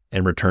down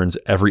and returns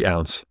every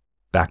ounce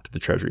back to the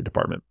Treasury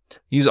Department.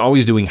 He's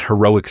always doing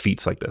heroic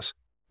feats like this,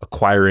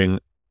 acquiring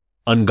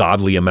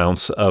ungodly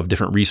amounts of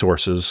different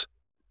resources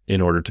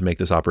in order to make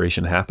this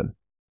operation happen.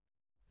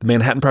 The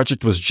Manhattan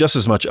Project was just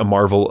as much a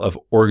marvel of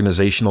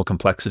organizational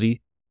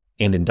complexity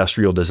and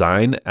industrial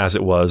design as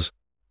it was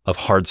of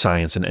hard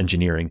science and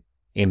engineering.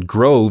 And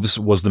Groves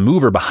was the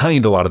mover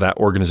behind a lot of that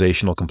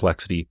organizational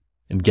complexity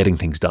and getting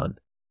things done.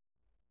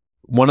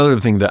 One other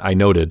thing that I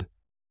noted,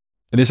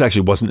 and this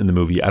actually wasn't in the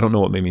movie, I don't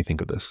know what made me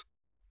think of this,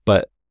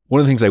 but one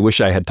of the things I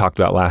wish I had talked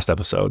about last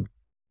episode,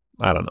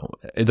 I don't know,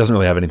 it doesn't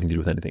really have anything to do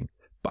with anything,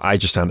 but I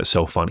just found it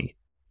so funny,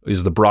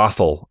 is the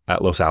brothel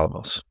at Los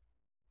Alamos.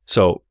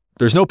 So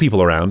there's no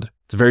people around.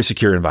 It's a very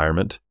secure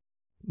environment,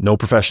 no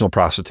professional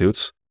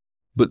prostitutes,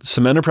 but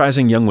some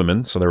enterprising young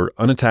women. So there were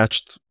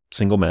unattached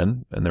single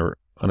men and there were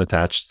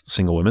unattached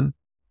single women.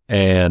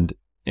 And,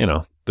 you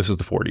know, this is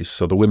the 40s.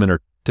 So the women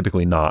are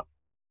typically not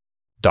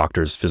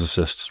doctors,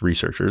 physicists,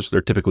 researchers.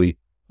 They're typically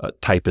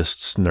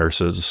typists,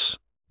 nurses,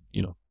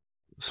 you know,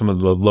 some of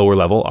the lower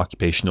level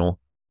occupational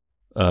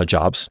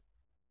jobs.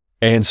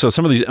 And so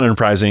some of these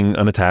enterprising,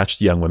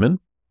 unattached young women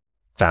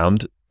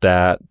found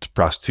that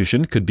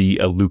prostitution could be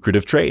a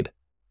lucrative trade.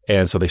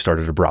 And so they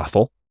started a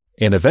brothel.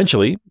 And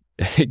eventually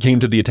it came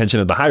to the attention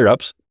of the higher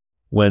ups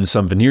when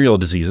some venereal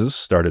diseases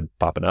started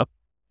popping up.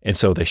 And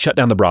so they shut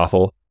down the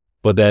brothel.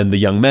 But then the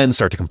young men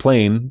start to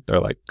complain. They're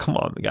like, come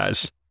on,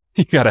 guys,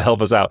 you got to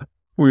help us out.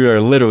 We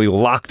are literally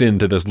locked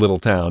into this little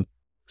town.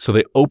 So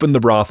they opened the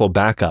brothel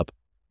back up,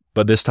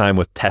 but this time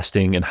with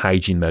testing and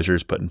hygiene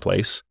measures put in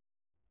place.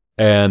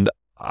 And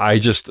I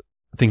just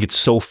think it's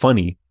so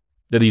funny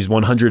that these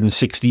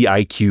 160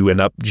 IQ and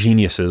up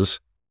geniuses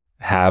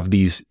have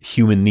these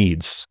human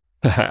needs,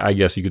 I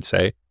guess you could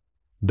say,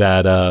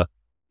 that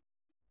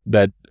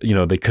you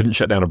know, they couldn't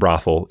shut down a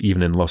brothel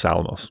even in Los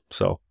Alamos.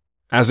 So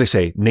as they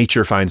say,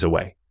 nature finds a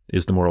way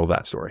is the moral of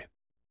that story.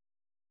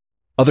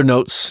 Other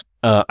notes,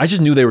 I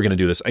just knew they were going to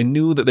do this. I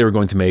knew that they were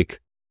going to make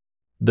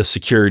the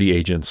security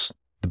agents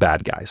the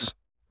bad guys,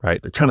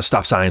 right? They're trying to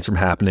stop science from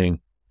happening.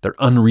 They're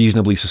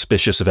unreasonably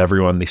suspicious of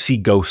everyone. They see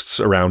ghosts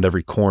around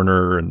every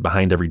corner and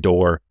behind every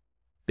door.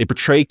 They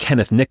portray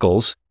Kenneth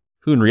Nichols,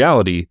 who in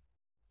reality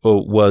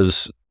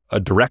was a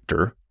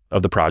director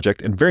of the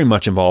project and very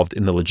much involved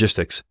in the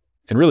logistics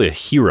and really a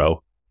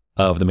hero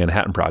of the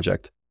Manhattan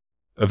Project.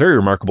 A very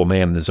remarkable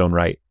man in his own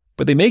right.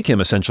 But they make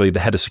him essentially the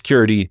head of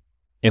security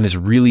and this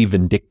really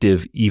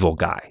vindictive, evil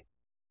guy.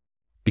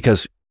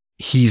 Because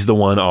he's the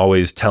one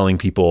always telling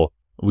people,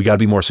 we got to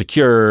be more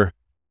secure.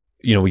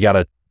 We got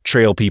to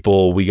trail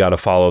people. We got to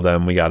follow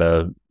them. We got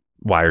to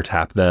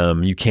wiretap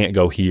them. You can't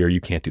go here. You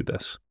can't do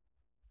this.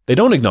 They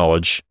don't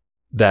acknowledge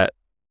that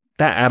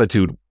that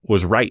attitude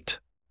was right.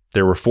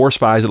 There were 4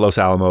 spies at Los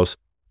Alamos.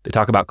 They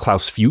talk about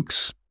Klaus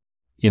Fuchs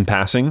in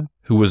passing,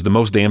 who was the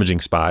most damaging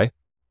spy,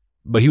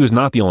 but he was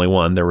not the only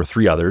one. There were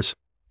 3 others.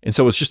 And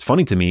so it's just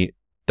funny to me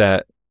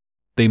that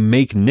they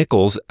make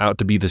Nichols out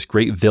to be this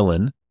great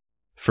villain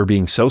for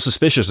being so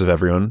suspicious of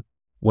everyone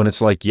when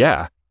it's like,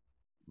 yeah,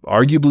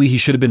 arguably he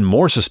should have been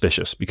more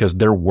suspicious because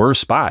there were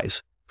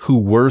spies who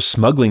were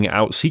smuggling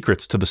out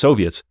secrets to the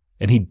Soviets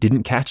and he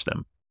didn't catch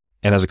them.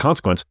 And as a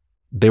consequence,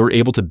 they were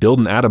able to build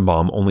an atom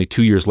bomb only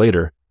 2 years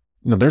later.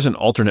 There's an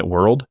alternate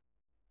world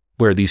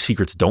where these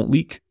secrets don't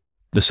leak.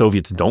 The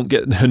Soviets don't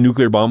get a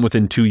nuclear bomb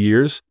within 2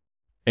 years.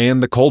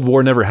 And the Cold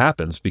War never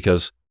happens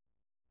because,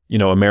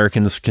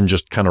 Americans can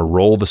just kind of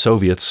roll the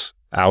Soviets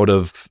out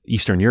of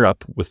Eastern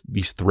Europe with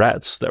these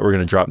threats that we're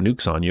going to drop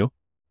nukes on you.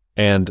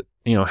 And,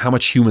 how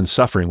much human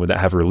suffering would that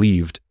have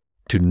relieved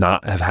to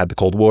not have had the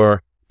Cold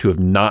War, to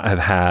not have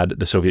had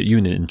the Soviet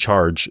Union in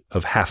charge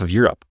of half of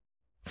Europe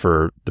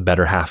for the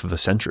better half of a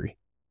century.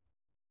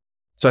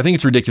 So I think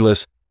it's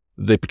ridiculous.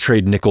 They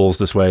portrayed Nichols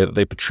this way.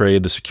 They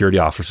portrayed the security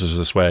officers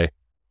this way,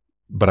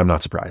 but I'm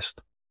not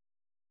surprised.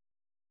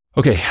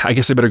 Okay, I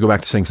guess I better go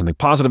back to saying something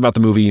positive about the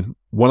movie.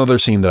 One other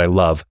scene that I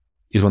love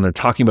is when they're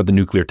talking about the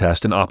nuclear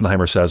test and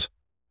Oppenheimer says,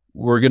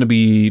 we're going to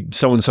be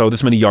so-and-so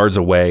this many yards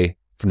away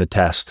from the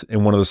test.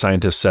 And one of the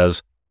scientists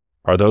says,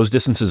 are those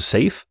distances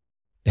safe?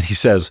 And he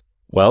says,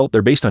 well,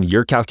 they're based on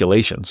your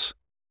calculations.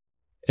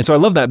 And so I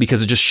love that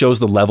because it just shows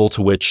the level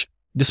to which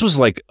this was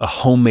like a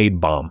homemade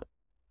bomb.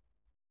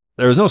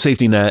 There was no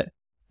safety net.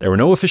 There were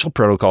no official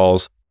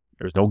protocols.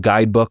 There was no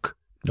guidebook,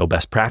 no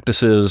best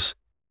practices.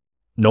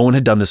 No one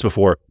had done this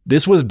before.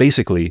 This was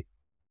basically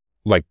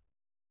like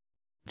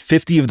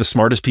 50 of the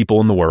smartest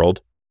people in the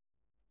world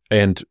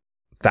and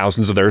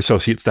thousands of their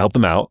associates to help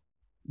them out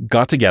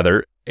got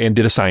together and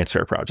did a science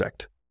fair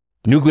project.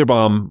 The nuclear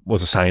bomb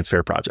was a science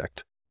fair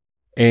project.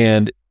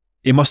 And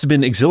it must have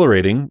been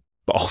exhilarating,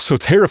 but also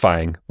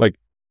terrifying. Like,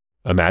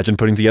 imagine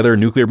putting together a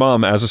nuclear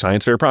bomb as a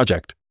science fair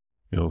project.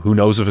 Who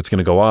knows if it's going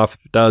to go off?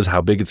 If it does,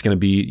 how big it's going to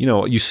be.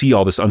 You see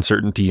all this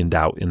uncertainty and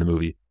doubt in the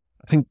movie.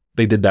 I think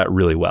they did that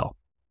really well.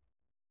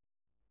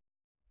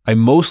 I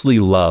mostly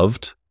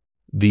loved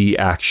the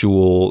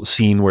actual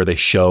scene where they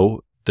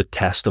show the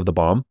test of the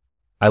bomb.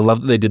 I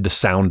love that they did the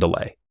sound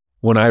delay.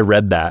 When I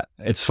read that,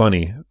 it's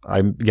funny.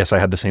 I guess I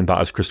had the same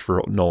thought as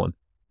Christopher Nolan.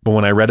 But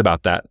when I read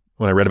about that,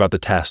 when I read about the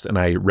test and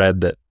I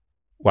read that,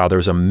 wow, there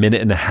was a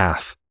minute and a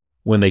half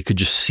when they could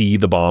just see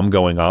the bomb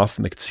going off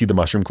and they could see the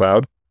mushroom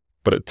cloud,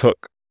 but it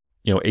took,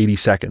 80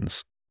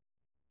 seconds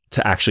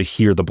to actually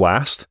hear the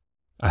blast.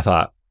 I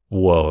thought,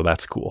 whoa,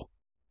 that's cool.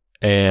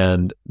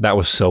 And that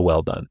was so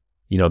well done.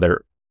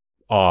 They're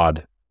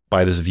awed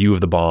by this view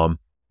of the bomb,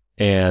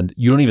 and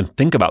you don't even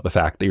think about the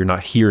fact that you're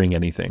not hearing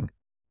anything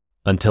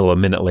until a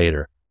minute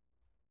later.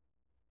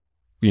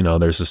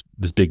 There's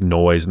this big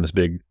noise and this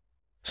big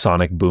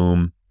sonic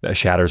boom that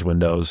shatters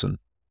windows, and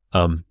I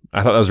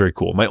thought that was very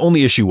cool. My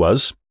only issue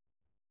was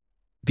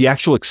the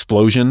actual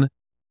explosion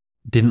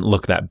didn't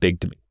look that big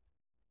to me.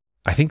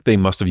 I think they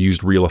must have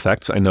used real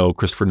effects. I know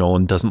Christopher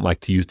Nolan doesn't like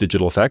to use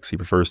digital effects. He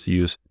prefers to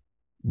use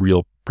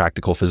real,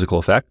 practical, physical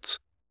effects.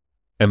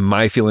 And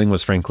my feeling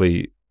was,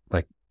 frankly,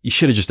 like, you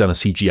should have just done a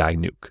CGI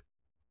nuke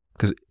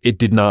because it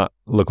did not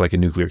look like a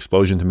nuclear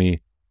explosion to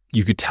me.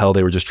 You could tell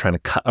they were just trying to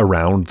cut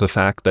around the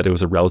fact that it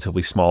was a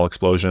relatively small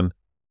explosion.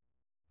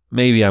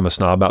 Maybe I'm a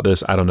snob about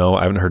this. I don't know.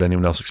 I haven't heard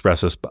anyone else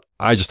express this, but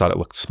I just thought it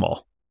looked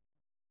small.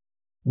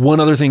 One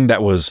other thing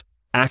that was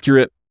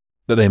accurate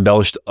that they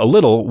embellished a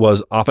little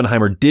was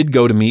Oppenheimer did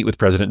go to meet with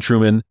President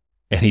Truman,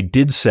 and he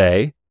did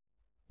say,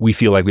 we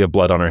feel like we have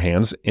blood on our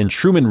hands. And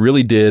Truman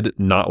really did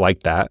not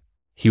like that.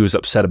 He was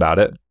upset about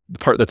it. The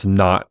part that's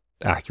not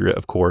accurate,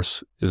 of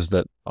course, is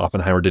that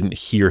Oppenheimer didn't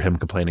hear him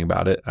complaining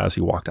about it as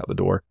he walked out the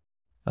door.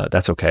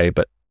 That's okay.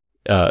 But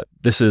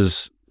this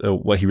is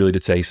what he really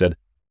did say. He said,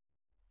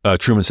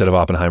 Truman said of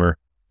Oppenheimer,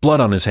 blood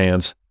on his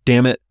hands.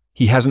 Damn it.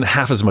 He hasn't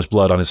half as much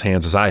blood on his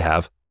hands as I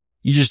have.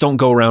 You just don't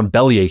go around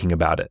belly aching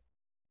about it.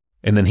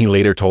 And then he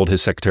later told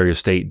his Secretary of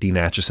State, Dean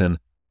Acheson,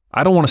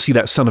 I don't want to see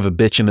that son of a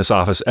bitch in this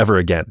office ever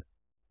again.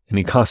 And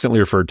he constantly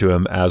referred to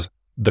him as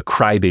the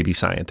crybaby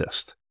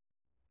scientist.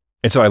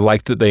 And so I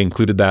liked that they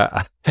included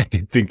that.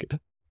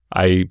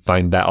 I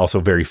find that also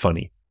very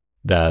funny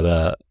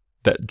that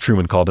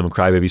Truman called him a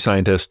crybaby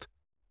scientist.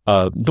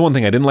 The one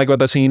thing I didn't like about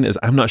that scene is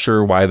I'm not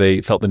sure why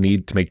they felt the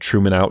need to make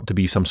Truman out to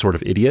be some sort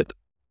of idiot.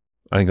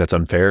 I think that's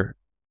unfair.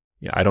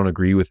 I don't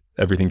agree with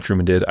everything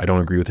Truman did. I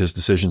don't agree with his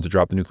decision to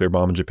drop the nuclear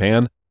bomb in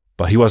Japan,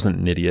 but he wasn't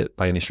an idiot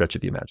by any stretch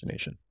of the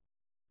imagination.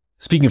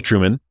 Speaking of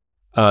Truman,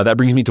 that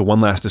brings me to one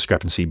last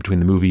discrepancy between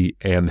the movie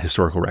and the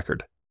historical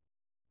record.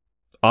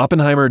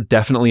 Oppenheimer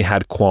definitely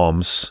had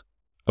qualms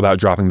about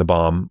dropping the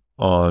bomb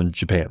on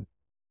Japan.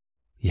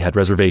 He had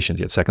reservations,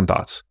 he had second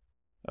thoughts.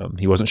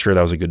 He wasn't sure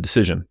that was a good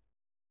decision,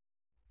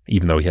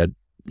 even though he had,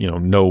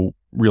 no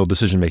real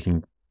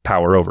decision-making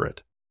power over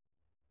it.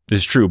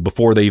 This is true.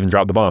 Before they even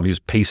dropped the bomb, he was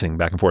pacing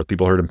back and forth.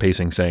 People heard him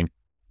pacing, saying,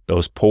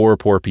 "Those poor,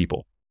 poor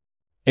people."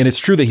 And it's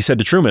true that he said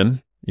to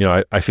Truman,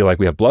 I feel like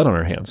we have blood on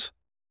our hands.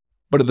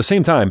 But at the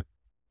same time,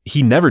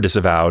 he never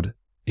disavowed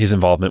his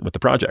involvement with the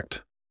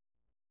project.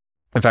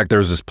 In fact, there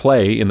was this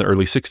play in the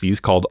early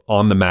 60s called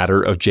On the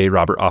Matter of J.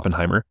 Robert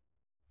Oppenheimer.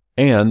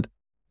 And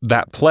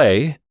that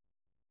play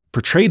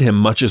portrayed him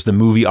much as the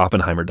movie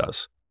Oppenheimer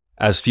does,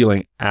 as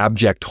feeling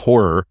abject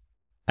horror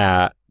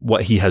at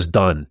what he has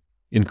done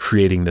in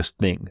creating this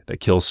thing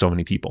that kills so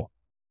many people.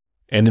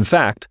 And in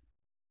fact,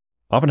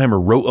 Oppenheimer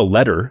wrote a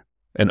letter,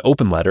 an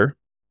open letter,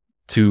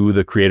 to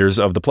the creators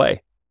of the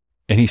play.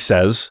 And he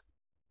says,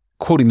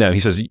 quoting them, he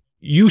says,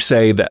 "You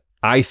say that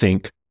I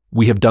think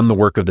we have done the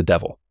work of the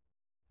devil."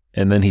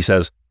 And then he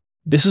says,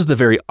 "This is the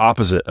very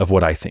opposite of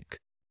what I think.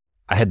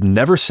 I had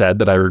never said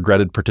that I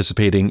regretted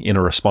participating in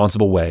a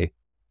responsible way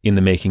in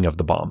the making of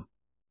the bomb."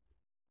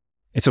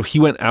 And so he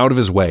went out of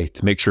his way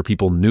to make sure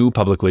people knew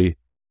publicly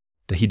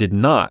that he did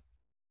not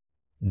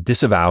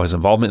disavow his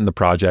involvement in the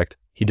project.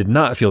 He did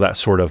not feel that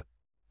sort of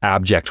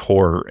abject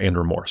horror and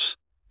remorse.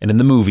 And in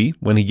the movie,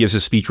 when he gives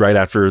his speech right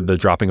after the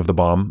dropping of the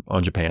bomb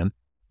on Japan,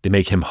 they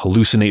make him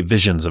hallucinate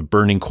visions of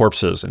burning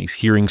corpses, and he's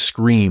hearing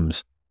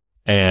screams,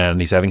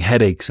 and he's having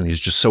headaches, and he's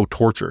just so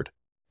tortured.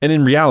 And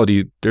in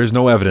reality, there's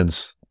no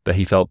evidence that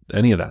he felt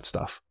any of that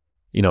stuff.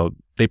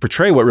 They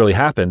portray what really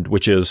happened,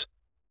 which is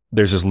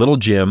there's this little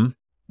gym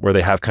where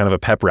they have kind of a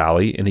pep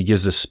rally, and he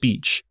gives this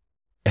speech.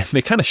 And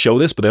they kind of show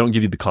this, but they don't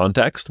give you the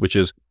context, which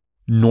is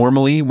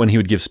normally when he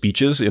would give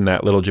speeches in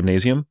that little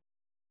gymnasium,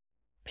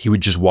 he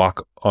would just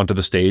walk onto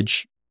the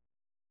stage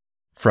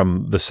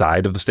from the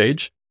side of the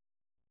stage.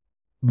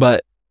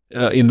 But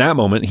in that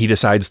moment, he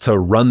decides to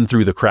run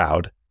through the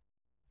crowd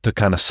to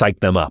kind of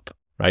psych them up,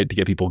 right? To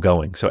get people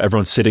going. So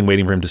everyone's sitting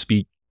waiting for him to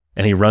speak,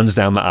 and he runs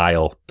down the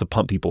aisle to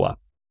pump people up.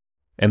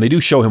 And they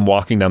do show him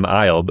walking down the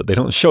aisle, but they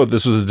don't show that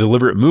this was a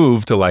deliberate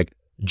move to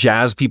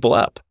jazz people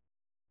up.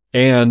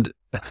 And,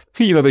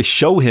 they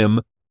show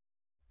him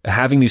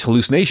having these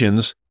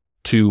hallucinations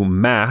to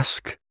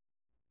mask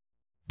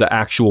the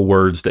actual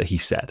words that he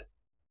said.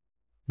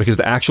 Because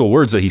the actual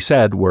words that he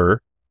said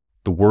were,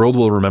 "The world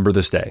will remember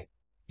this day.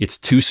 It's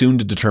too soon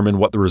to determine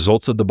what the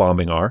results of the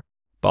bombing are,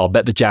 but I'll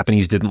bet the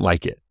Japanese didn't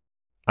like it.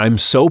 I'm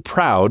so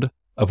proud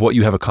of what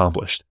you have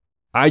accomplished.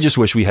 I just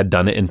wish we had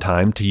done it in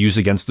time to use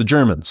against the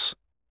Germans."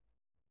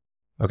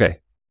 Okay,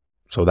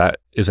 so that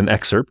is an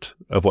excerpt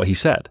of what he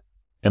said.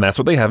 And that's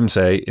what they have him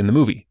say in the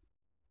movie.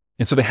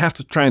 And so they have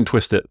to try and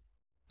twist it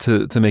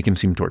to make him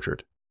seem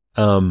tortured.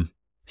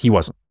 He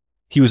wasn't.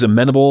 He was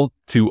amenable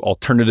to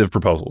alternative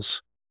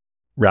proposals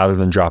rather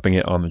than dropping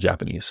it on the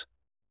Japanese.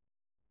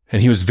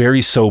 And he was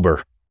very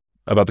sober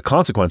about the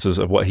consequences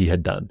of what he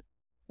had done.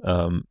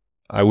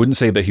 I wouldn't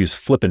say that he was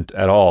flippant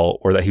at all,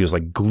 or that he was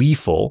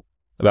gleeful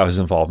about his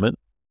involvement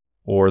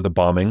or the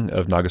bombing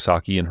of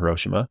Nagasaki and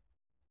Hiroshima,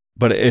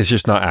 but it's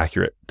just not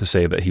accurate to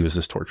say that he was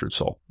this tortured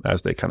soul,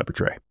 as they kind of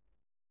portray,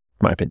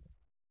 in my opinion.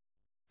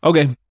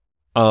 Okay,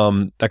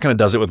 that kind of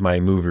does it with my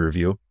movie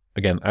review.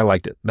 Again, I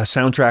liked it. That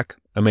soundtrack,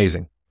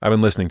 amazing. I've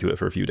been listening to it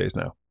for a few days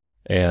now,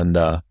 and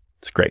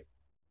it's great.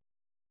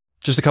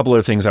 Just a couple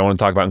other things I want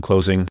to talk about in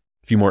closing,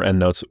 a few more end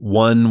notes.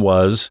 One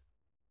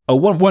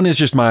is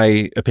just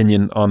my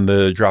opinion on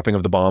the dropping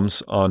of the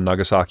bombs on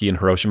Nagasaki and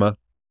Hiroshima.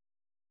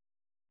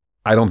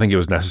 I don't think it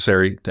was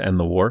necessary to end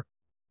the war.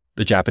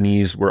 The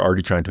Japanese were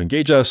already trying to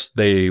engage us.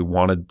 They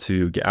wanted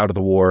to get out of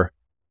the war.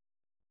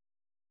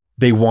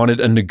 They wanted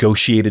a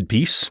negotiated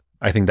peace.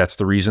 I think that's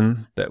the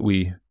reason that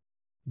we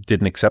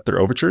didn't accept their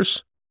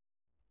overtures.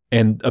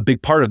 And a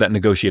big part of that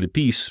negotiated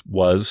peace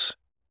was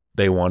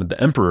they wanted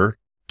the emperor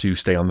to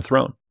stay on the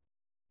throne.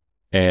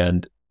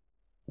 And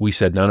we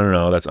said,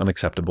 no, that's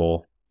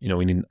unacceptable.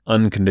 We need an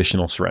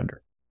unconditional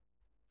surrender.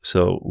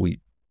 So we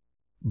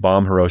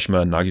bomb Hiroshima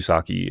and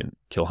Nagasaki and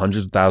kill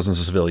hundreds of thousands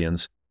of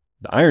civilians.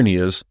 The irony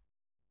is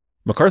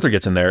MacArthur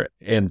gets in there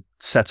and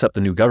sets up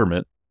the new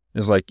government.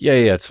 Is yeah,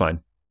 it's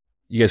fine.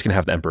 You guys can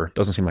have the emperor.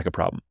 Doesn't seem like a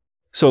problem.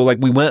 So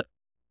we went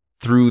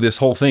through this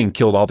whole thing,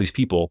 killed all these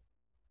people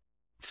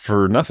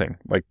for nothing.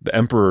 The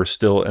emperor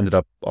still ended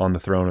up on the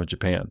throne of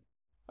Japan.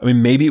 I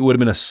mean, maybe it would have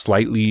been a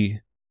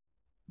slightly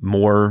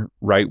more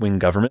right-wing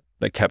government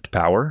that kept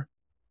power,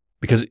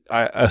 because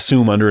I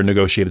assume under a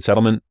negotiated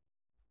settlement,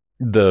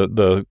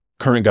 the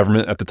current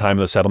government at the time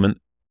of the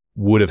settlement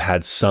would have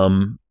had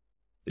some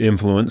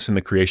influence in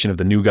the creation of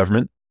the new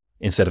government,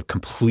 instead of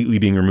completely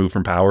being removed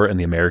from power and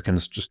the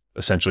Americans just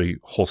essentially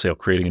wholesale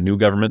creating a new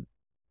government.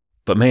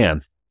 But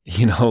man,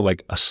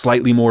 a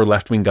slightly more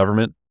left-wing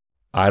government,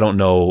 I don't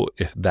know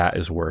if that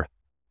is worth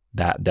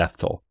that death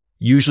toll.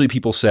 Usually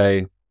people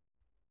say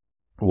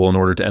well, in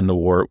order to end the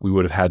war, we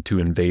would have had to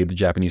invade the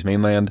Japanese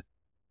mainland.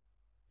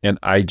 And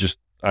I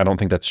don't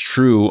think that's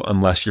true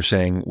unless you're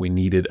saying we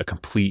needed a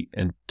complete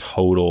and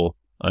total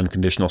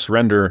unconditional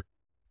surrender.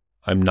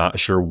 I'm not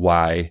sure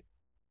why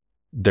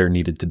there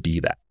needed to be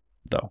that,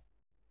 though.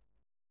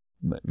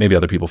 Maybe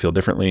other people feel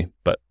differently,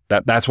 but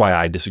that's why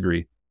I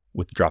disagree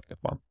with the dropping of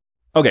the bomb.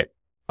 Okay,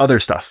 other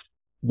stuff.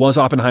 Was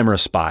Oppenheimer a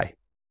spy?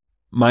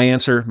 My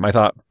answer, my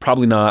thought,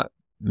 probably not,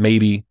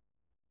 maybe.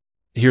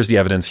 Here's the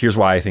evidence. Here's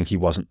why I think he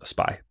wasn't a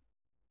spy.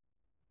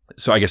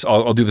 So I guess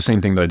I'll do the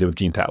same thing that I did with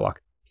Gene Tatlock.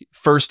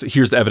 First,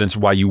 here's the evidence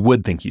why you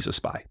would think he's a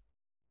spy.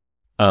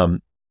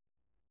 And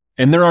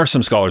there are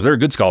some scholars, there are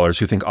good scholars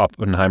who think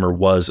Oppenheimer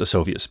was a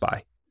Soviet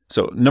spy.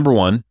 So number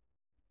one,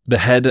 the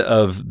head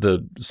of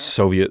the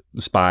Soviet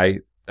spy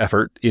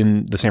effort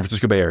in the San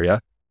Francisco Bay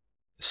Area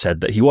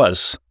said that he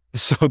was.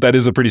 So that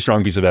is a pretty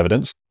strong piece of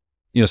evidence.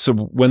 So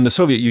when the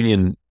Soviet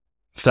Union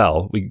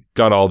fell, we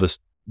got all this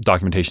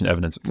documentation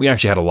evidence. We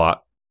actually had a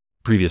lot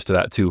previous to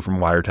that too, from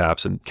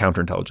wiretaps and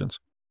counterintelligence.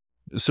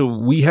 So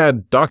we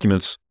had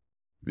documents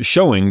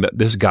showing that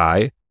this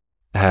guy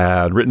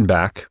had written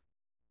back.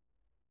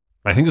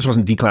 I think this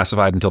wasn't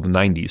declassified until the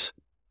 90s.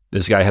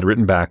 This guy had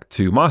written back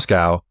to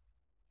Moscow,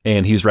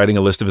 and he was writing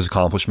a list of his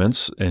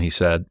accomplishments, and he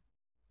said,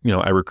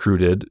 I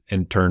recruited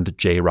and turned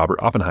J. Robert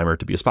Oppenheimer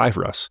to be a spy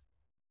for us.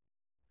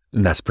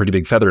 And that's a pretty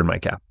big feather in my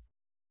cap.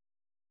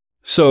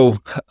 So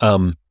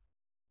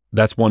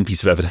that's one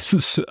piece of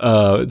evidence.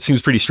 It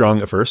seems pretty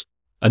strong at first.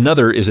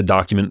 Another is a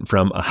document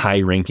from a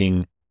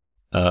high-ranking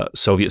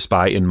Soviet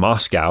spy in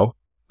Moscow.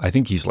 I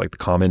think he's like the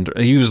commander.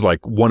 He was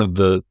like one of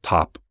the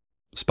top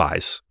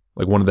spies,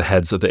 like one of the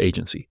heads of the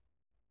agency.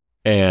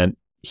 And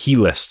he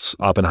lists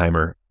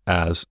Oppenheimer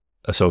as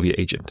a Soviet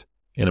agent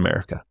in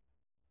America.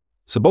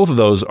 So both of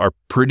those are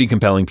pretty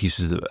compelling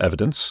pieces of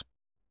evidence.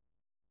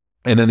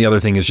 And then the other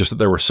thing is just that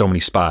there were so many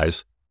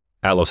spies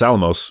at Los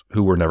Alamos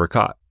who were never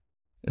caught.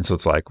 And so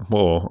it's like,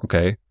 whoa,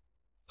 okay.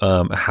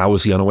 How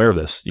was he unaware of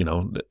this?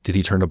 Did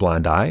he turn a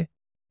blind eye?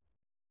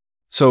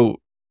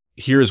 So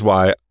here's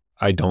why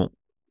I don't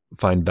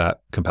find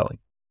that compelling.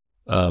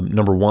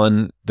 Number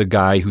one, the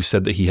guy who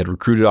said that he had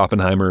recruited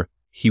Oppenheimer,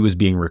 he was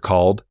being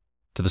recalled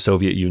to the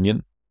Soviet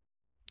Union.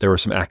 There were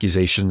some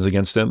accusations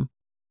against him.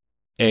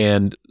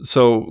 And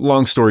so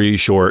long story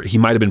short, he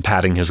might have been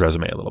padding his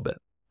resume a little bit,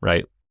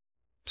 right?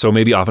 So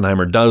maybe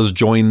Oppenheimer does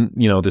join,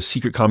 the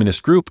secret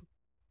communist group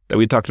that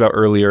we talked about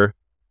earlier.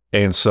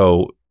 And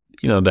so,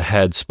 the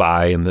head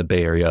spy in the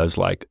Bay Area is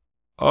like,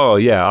 oh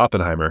yeah,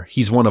 Oppenheimer,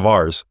 he's one of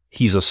ours.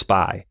 He's a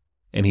spy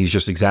and he's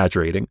just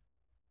exaggerating.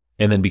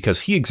 And then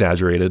because he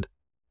exaggerated,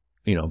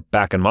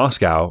 back in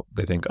Moscow,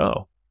 they think,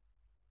 oh,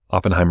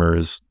 Oppenheimer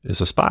is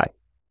a spy.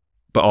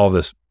 But all of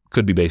this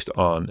could be based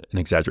on an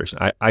exaggeration.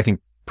 I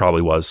think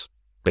probably was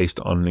based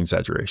on an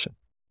exaggeration.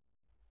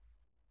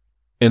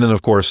 And then,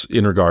 of course,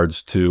 in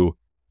regards to,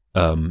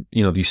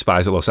 these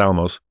spies at Los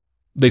Alamos,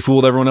 they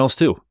fooled everyone else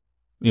too.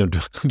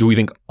 Do we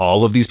think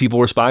all of these people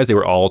were spies? They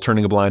were all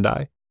turning a blind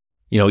eye.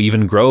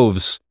 Even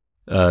Groves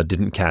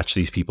didn't catch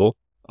these people.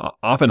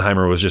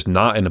 Oppenheimer was just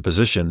not in a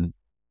position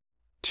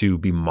to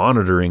be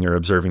monitoring or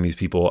observing these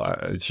people.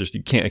 It's just,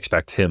 you can't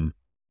expect him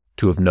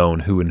to have known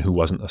who and who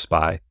wasn't a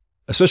spy,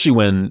 especially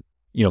when,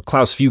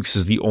 Klaus Fuchs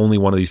is the only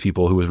one of these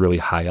people who was really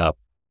high up.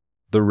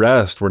 The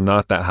rest were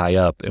not that high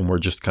up and were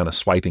just kind of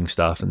swiping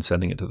stuff and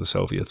sending it to the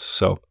Soviets.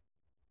 So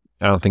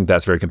I don't think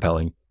that's very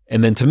compelling.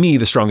 And then to me,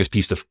 the strongest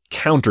piece of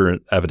counter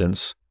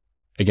evidence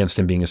against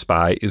him being a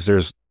spy is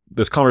there's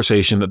this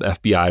conversation that the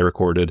FBI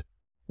recorded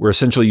where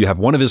essentially you have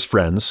one of his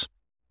friends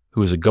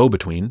who is a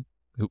go-between,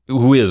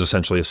 who is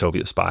essentially a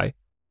Soviet spy.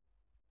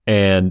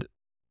 And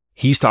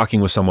he's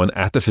talking with someone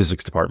at the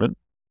physics department,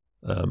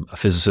 a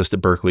physicist at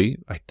Berkeley.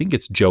 I think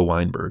it's Joe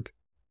Weinberg,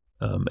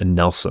 and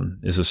Nelson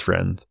is his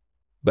friend.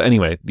 But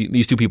anyway,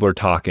 these two people are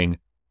talking,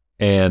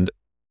 and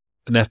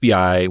an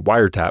FBI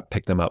wiretap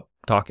picked them up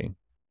talking.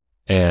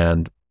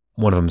 And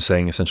one of them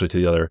saying essentially to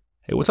the other,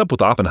 hey, what's up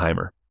with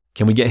Oppenheimer?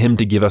 Can we get him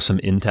to give us some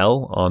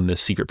intel on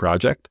this secret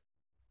project?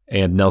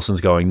 And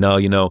Nelson's going,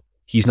 no,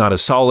 he's not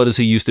as solid as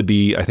he used to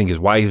be. I think his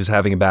wife is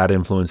having a bad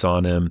influence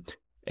on him,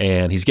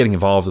 and he's getting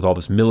involved with all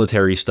this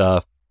military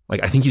stuff.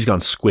 Like, I think he's gone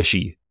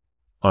squishy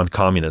on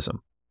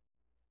communism.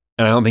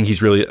 And I don't think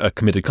he's really a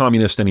committed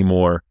communist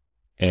anymore.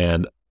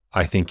 And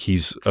I think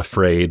he's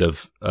afraid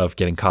of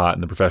getting caught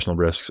in the professional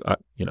risks. I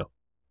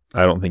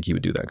don't think he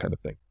would do that kind of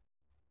thing.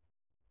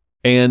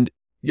 And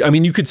I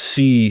mean, you could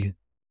see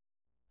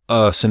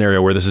a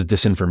scenario where this is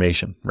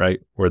disinformation, right?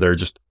 Where they're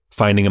just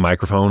finding a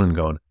microphone and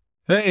going,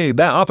 hey,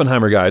 that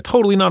Oppenheimer guy,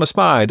 totally not a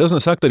spy. Doesn't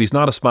it suck that he's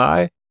not a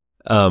spy?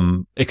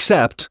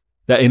 Except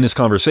that in this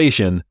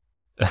conversation,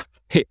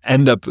 they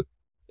end up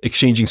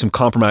exchanging some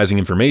compromising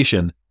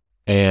information,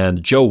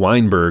 and Joe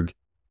Weinberg,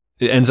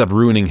 it ends up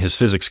ruining his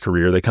physics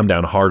career. They come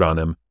down hard on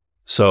him.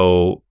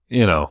 So,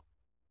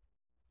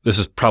 this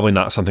is probably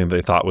not something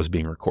they thought was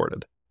being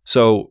recorded.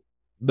 So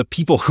the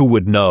people who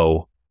would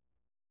know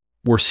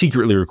were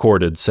secretly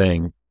recorded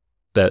saying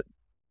that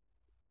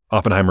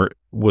Oppenheimer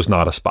was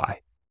not a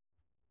spy.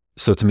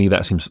 So to me,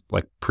 that seems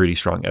like pretty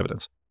strong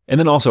evidence. And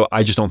then also,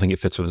 I just don't think it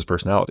fits with his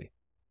personality.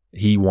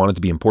 He wanted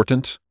to be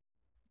important.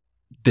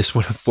 This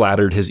would have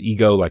flattered his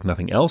ego like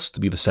nothing else, to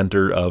be the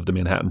center of the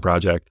Manhattan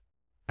Project.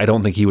 I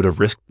don't think he would have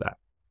risked that.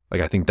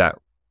 Like, I think that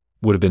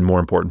would have been more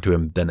important to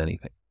him than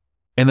anything.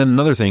 And then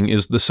another thing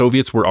is the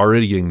Soviets were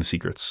already getting the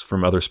secrets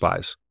from other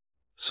spies.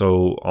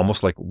 So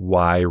almost like,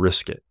 why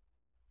risk it?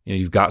 You know,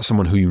 you've got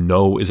someone who you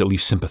know is at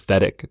least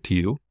sympathetic to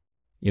you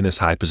in this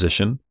high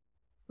position.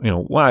 You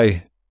know,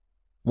 why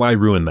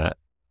ruin that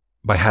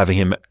by having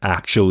him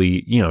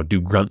actually, you know,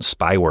 do grunt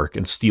spy work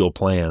and steal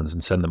plans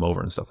and send them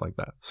over and stuff like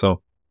that?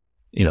 So,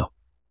 you know,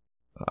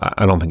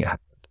 I don't think it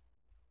happened.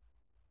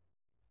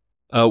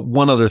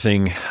 One other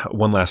thing,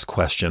 one last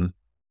question.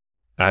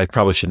 I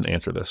probably shouldn't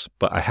answer this,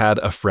 but I had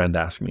a friend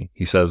ask me.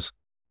 He says,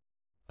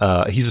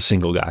 he's a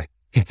single guy.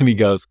 And he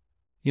goes,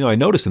 you know, I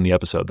noticed in the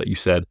episode that you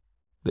said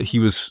that he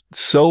was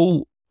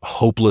so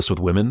hopeless with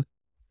women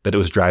that it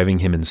was driving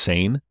him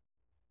insane.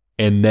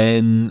 And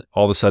then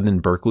all of a sudden in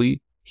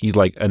Berkeley, he's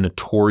like a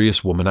notorious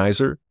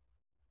womanizer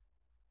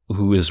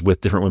who is with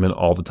different women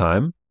all the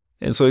time.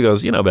 And so he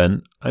goes, you know,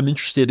 Ben, I'm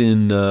interested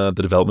in the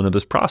development of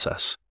this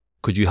process.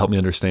 Could you help me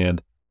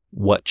understand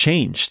what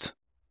changed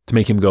to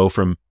make him go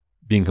from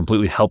being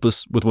completely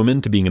helpless with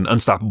women to being an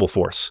unstoppable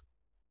force?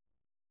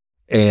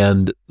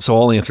 And so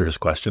I'll answer his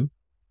question.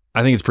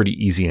 I think it's a pretty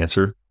easy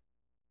answer.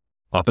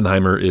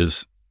 Oppenheimer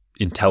is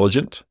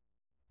intelligent,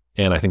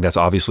 and I think that's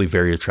obviously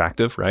very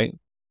attractive, right?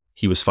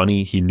 He was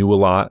funny. He knew a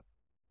lot.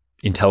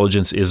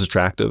 Intelligence is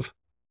attractive.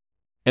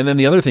 And then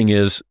the other thing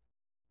is,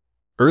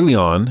 early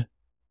on,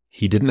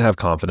 he didn't have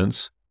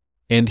confidence,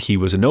 and he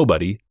was a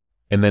nobody,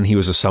 and then he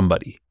was a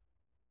somebody,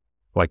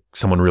 like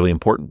someone really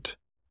important.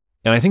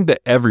 And I think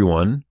that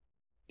everyone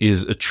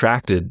is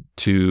attracted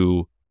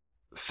to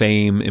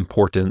fame,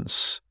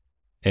 importance,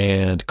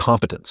 and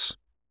competence.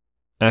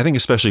 And I think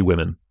especially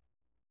women.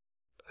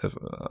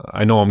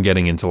 I know I'm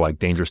getting into like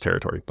dangerous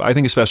territory, but I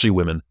think especially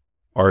women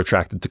are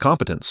attracted to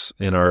competence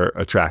and are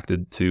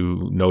attracted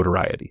to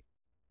notoriety.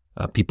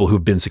 People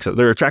who've been successful,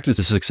 they're attracted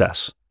to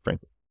success,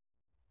 frankly.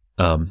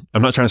 I'm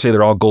not trying to say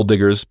they're all gold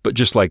diggers, but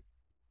just like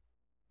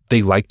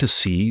they like to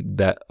see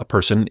that a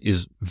person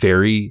is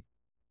very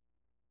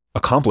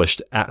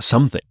accomplished at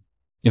something.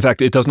 In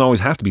fact, it doesn't always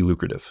have to be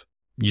lucrative.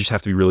 You just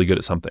have to be really good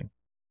at something.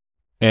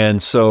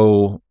 And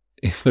so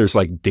if there's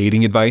like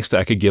dating advice that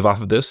I could give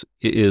off of this,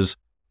 it is,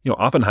 you know,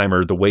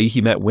 Oppenheimer, the way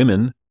he met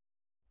women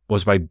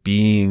was by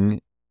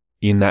being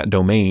in that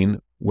domain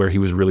where he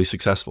was really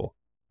successful.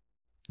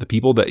 The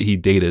people that he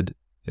dated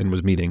and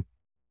was meeting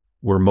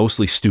were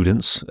mostly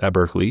students at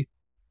Berkeley,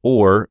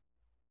 or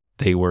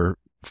they were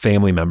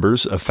family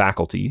members of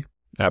faculty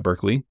at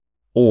Berkeley,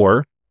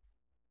 or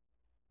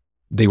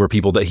they were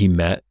people that he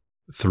met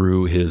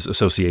through his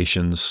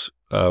associations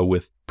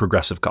with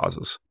progressive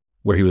causes,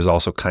 where he was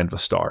also kind of a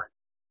star.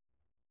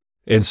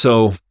 And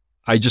so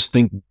I just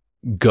think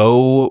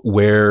go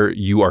where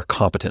you are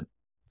competent.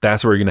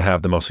 That's where you're going to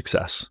have the most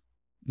success.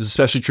 This is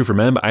especially true for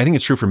men, but I think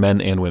it's true for men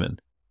and women.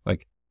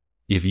 Like,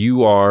 if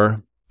you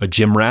are a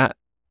gym rat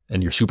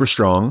and you're super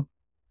strong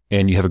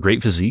and you have a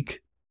great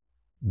physique,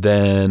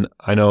 then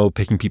I know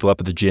picking people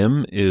up at the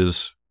gym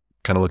is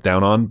kind of looked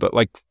down on, but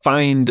like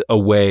find a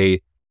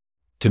way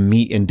to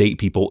meet and date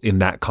people in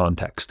that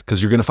context,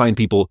 because you're going to find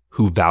people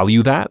who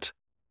value that,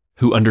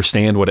 who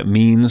understand what it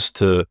means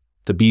to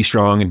be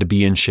strong and to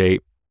be in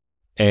shape,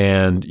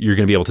 and you're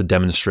going to be able to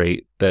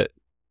demonstrate that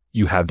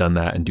you have done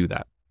that and do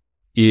that.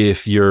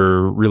 If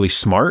you're really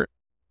smart,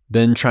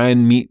 then try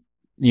and meet,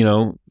 you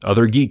know,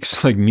 other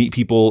geeks, like meet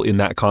people in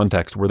that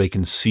context where they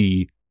can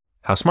see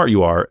how smart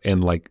you are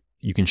and like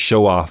you can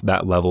show off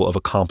that level of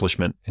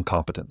accomplishment and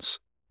competence.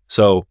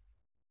 So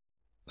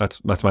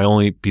that's my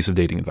only piece of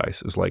dating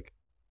advice is like,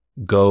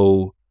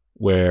 go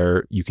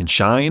where you can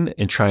shine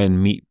and try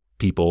and meet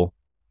people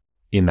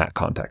in that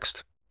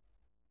context.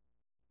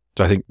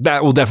 So I think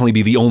that will definitely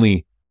be the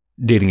only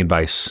dating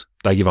advice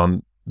that I give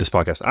on this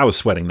podcast. I was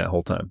sweating that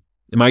whole time.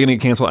 Am I going to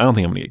get canceled? I don't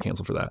think I'm going to get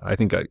canceled for that. I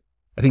think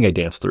I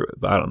danced through it,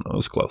 but I don't know. It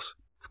was close.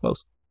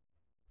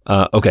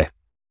 Okay.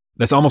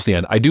 That's almost the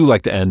end. I do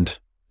like to end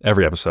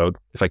every episode,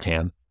 if I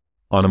can,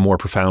 on a more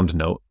profound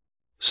note.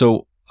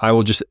 So I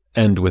will just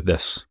end with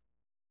this.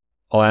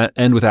 I'll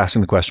end with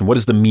asking the question, what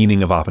is the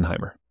meaning of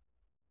Oppenheimer?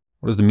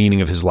 What is the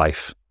meaning of his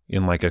life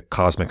in like a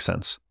cosmic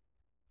sense?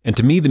 And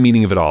to me, the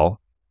meaning of it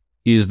all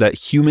is that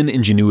human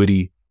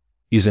ingenuity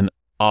is an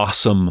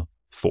awesome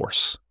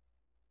force.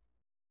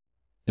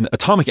 And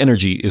atomic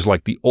energy is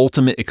like the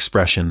ultimate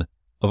expression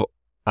of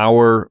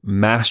our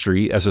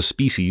mastery as a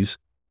species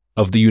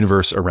of the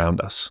universe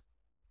around us.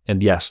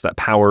 And yes, that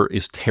power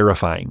is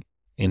terrifying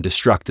and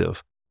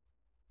destructive.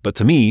 But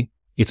to me,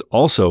 it's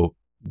also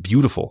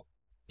beautiful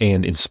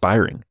and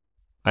inspiring.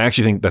 I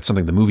actually think that's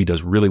something the movie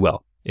does really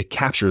well. It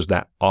captures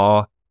that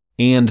awe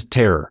and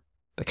terror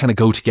that kind of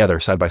go together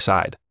side by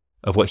side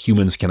of what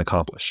humans can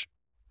accomplish.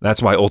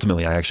 That's why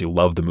ultimately I actually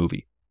love the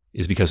movie,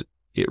 is because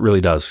it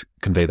really does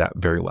convey that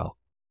very well.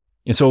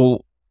 And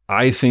so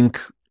I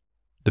think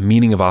the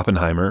meaning of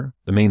Oppenheimer,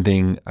 the main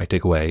thing I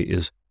take away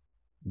is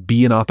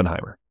be an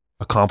Oppenheimer.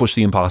 accomplish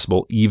the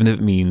impossible, even if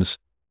it means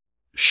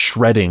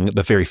shredding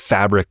the very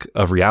fabric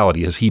of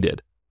reality as he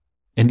did.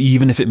 And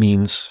even if it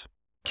means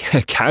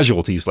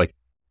casualties, like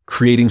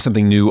creating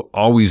something new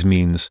always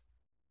means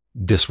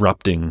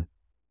disrupting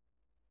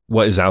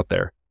what is out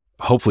there.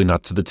 Hopefully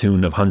not to the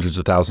tune of hundreds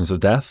of thousands of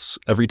deaths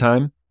every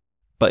time,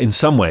 but in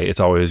some way it's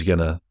always going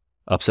to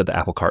upset the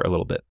apple cart a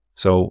little bit.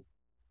 So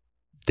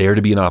dare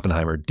to be an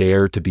Oppenheimer,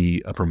 dare to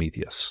be a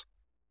Prometheus.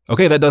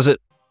 Okay, that does it.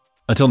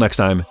 Until next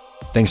time,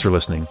 thanks for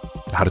listening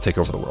to How to Take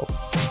Over the World.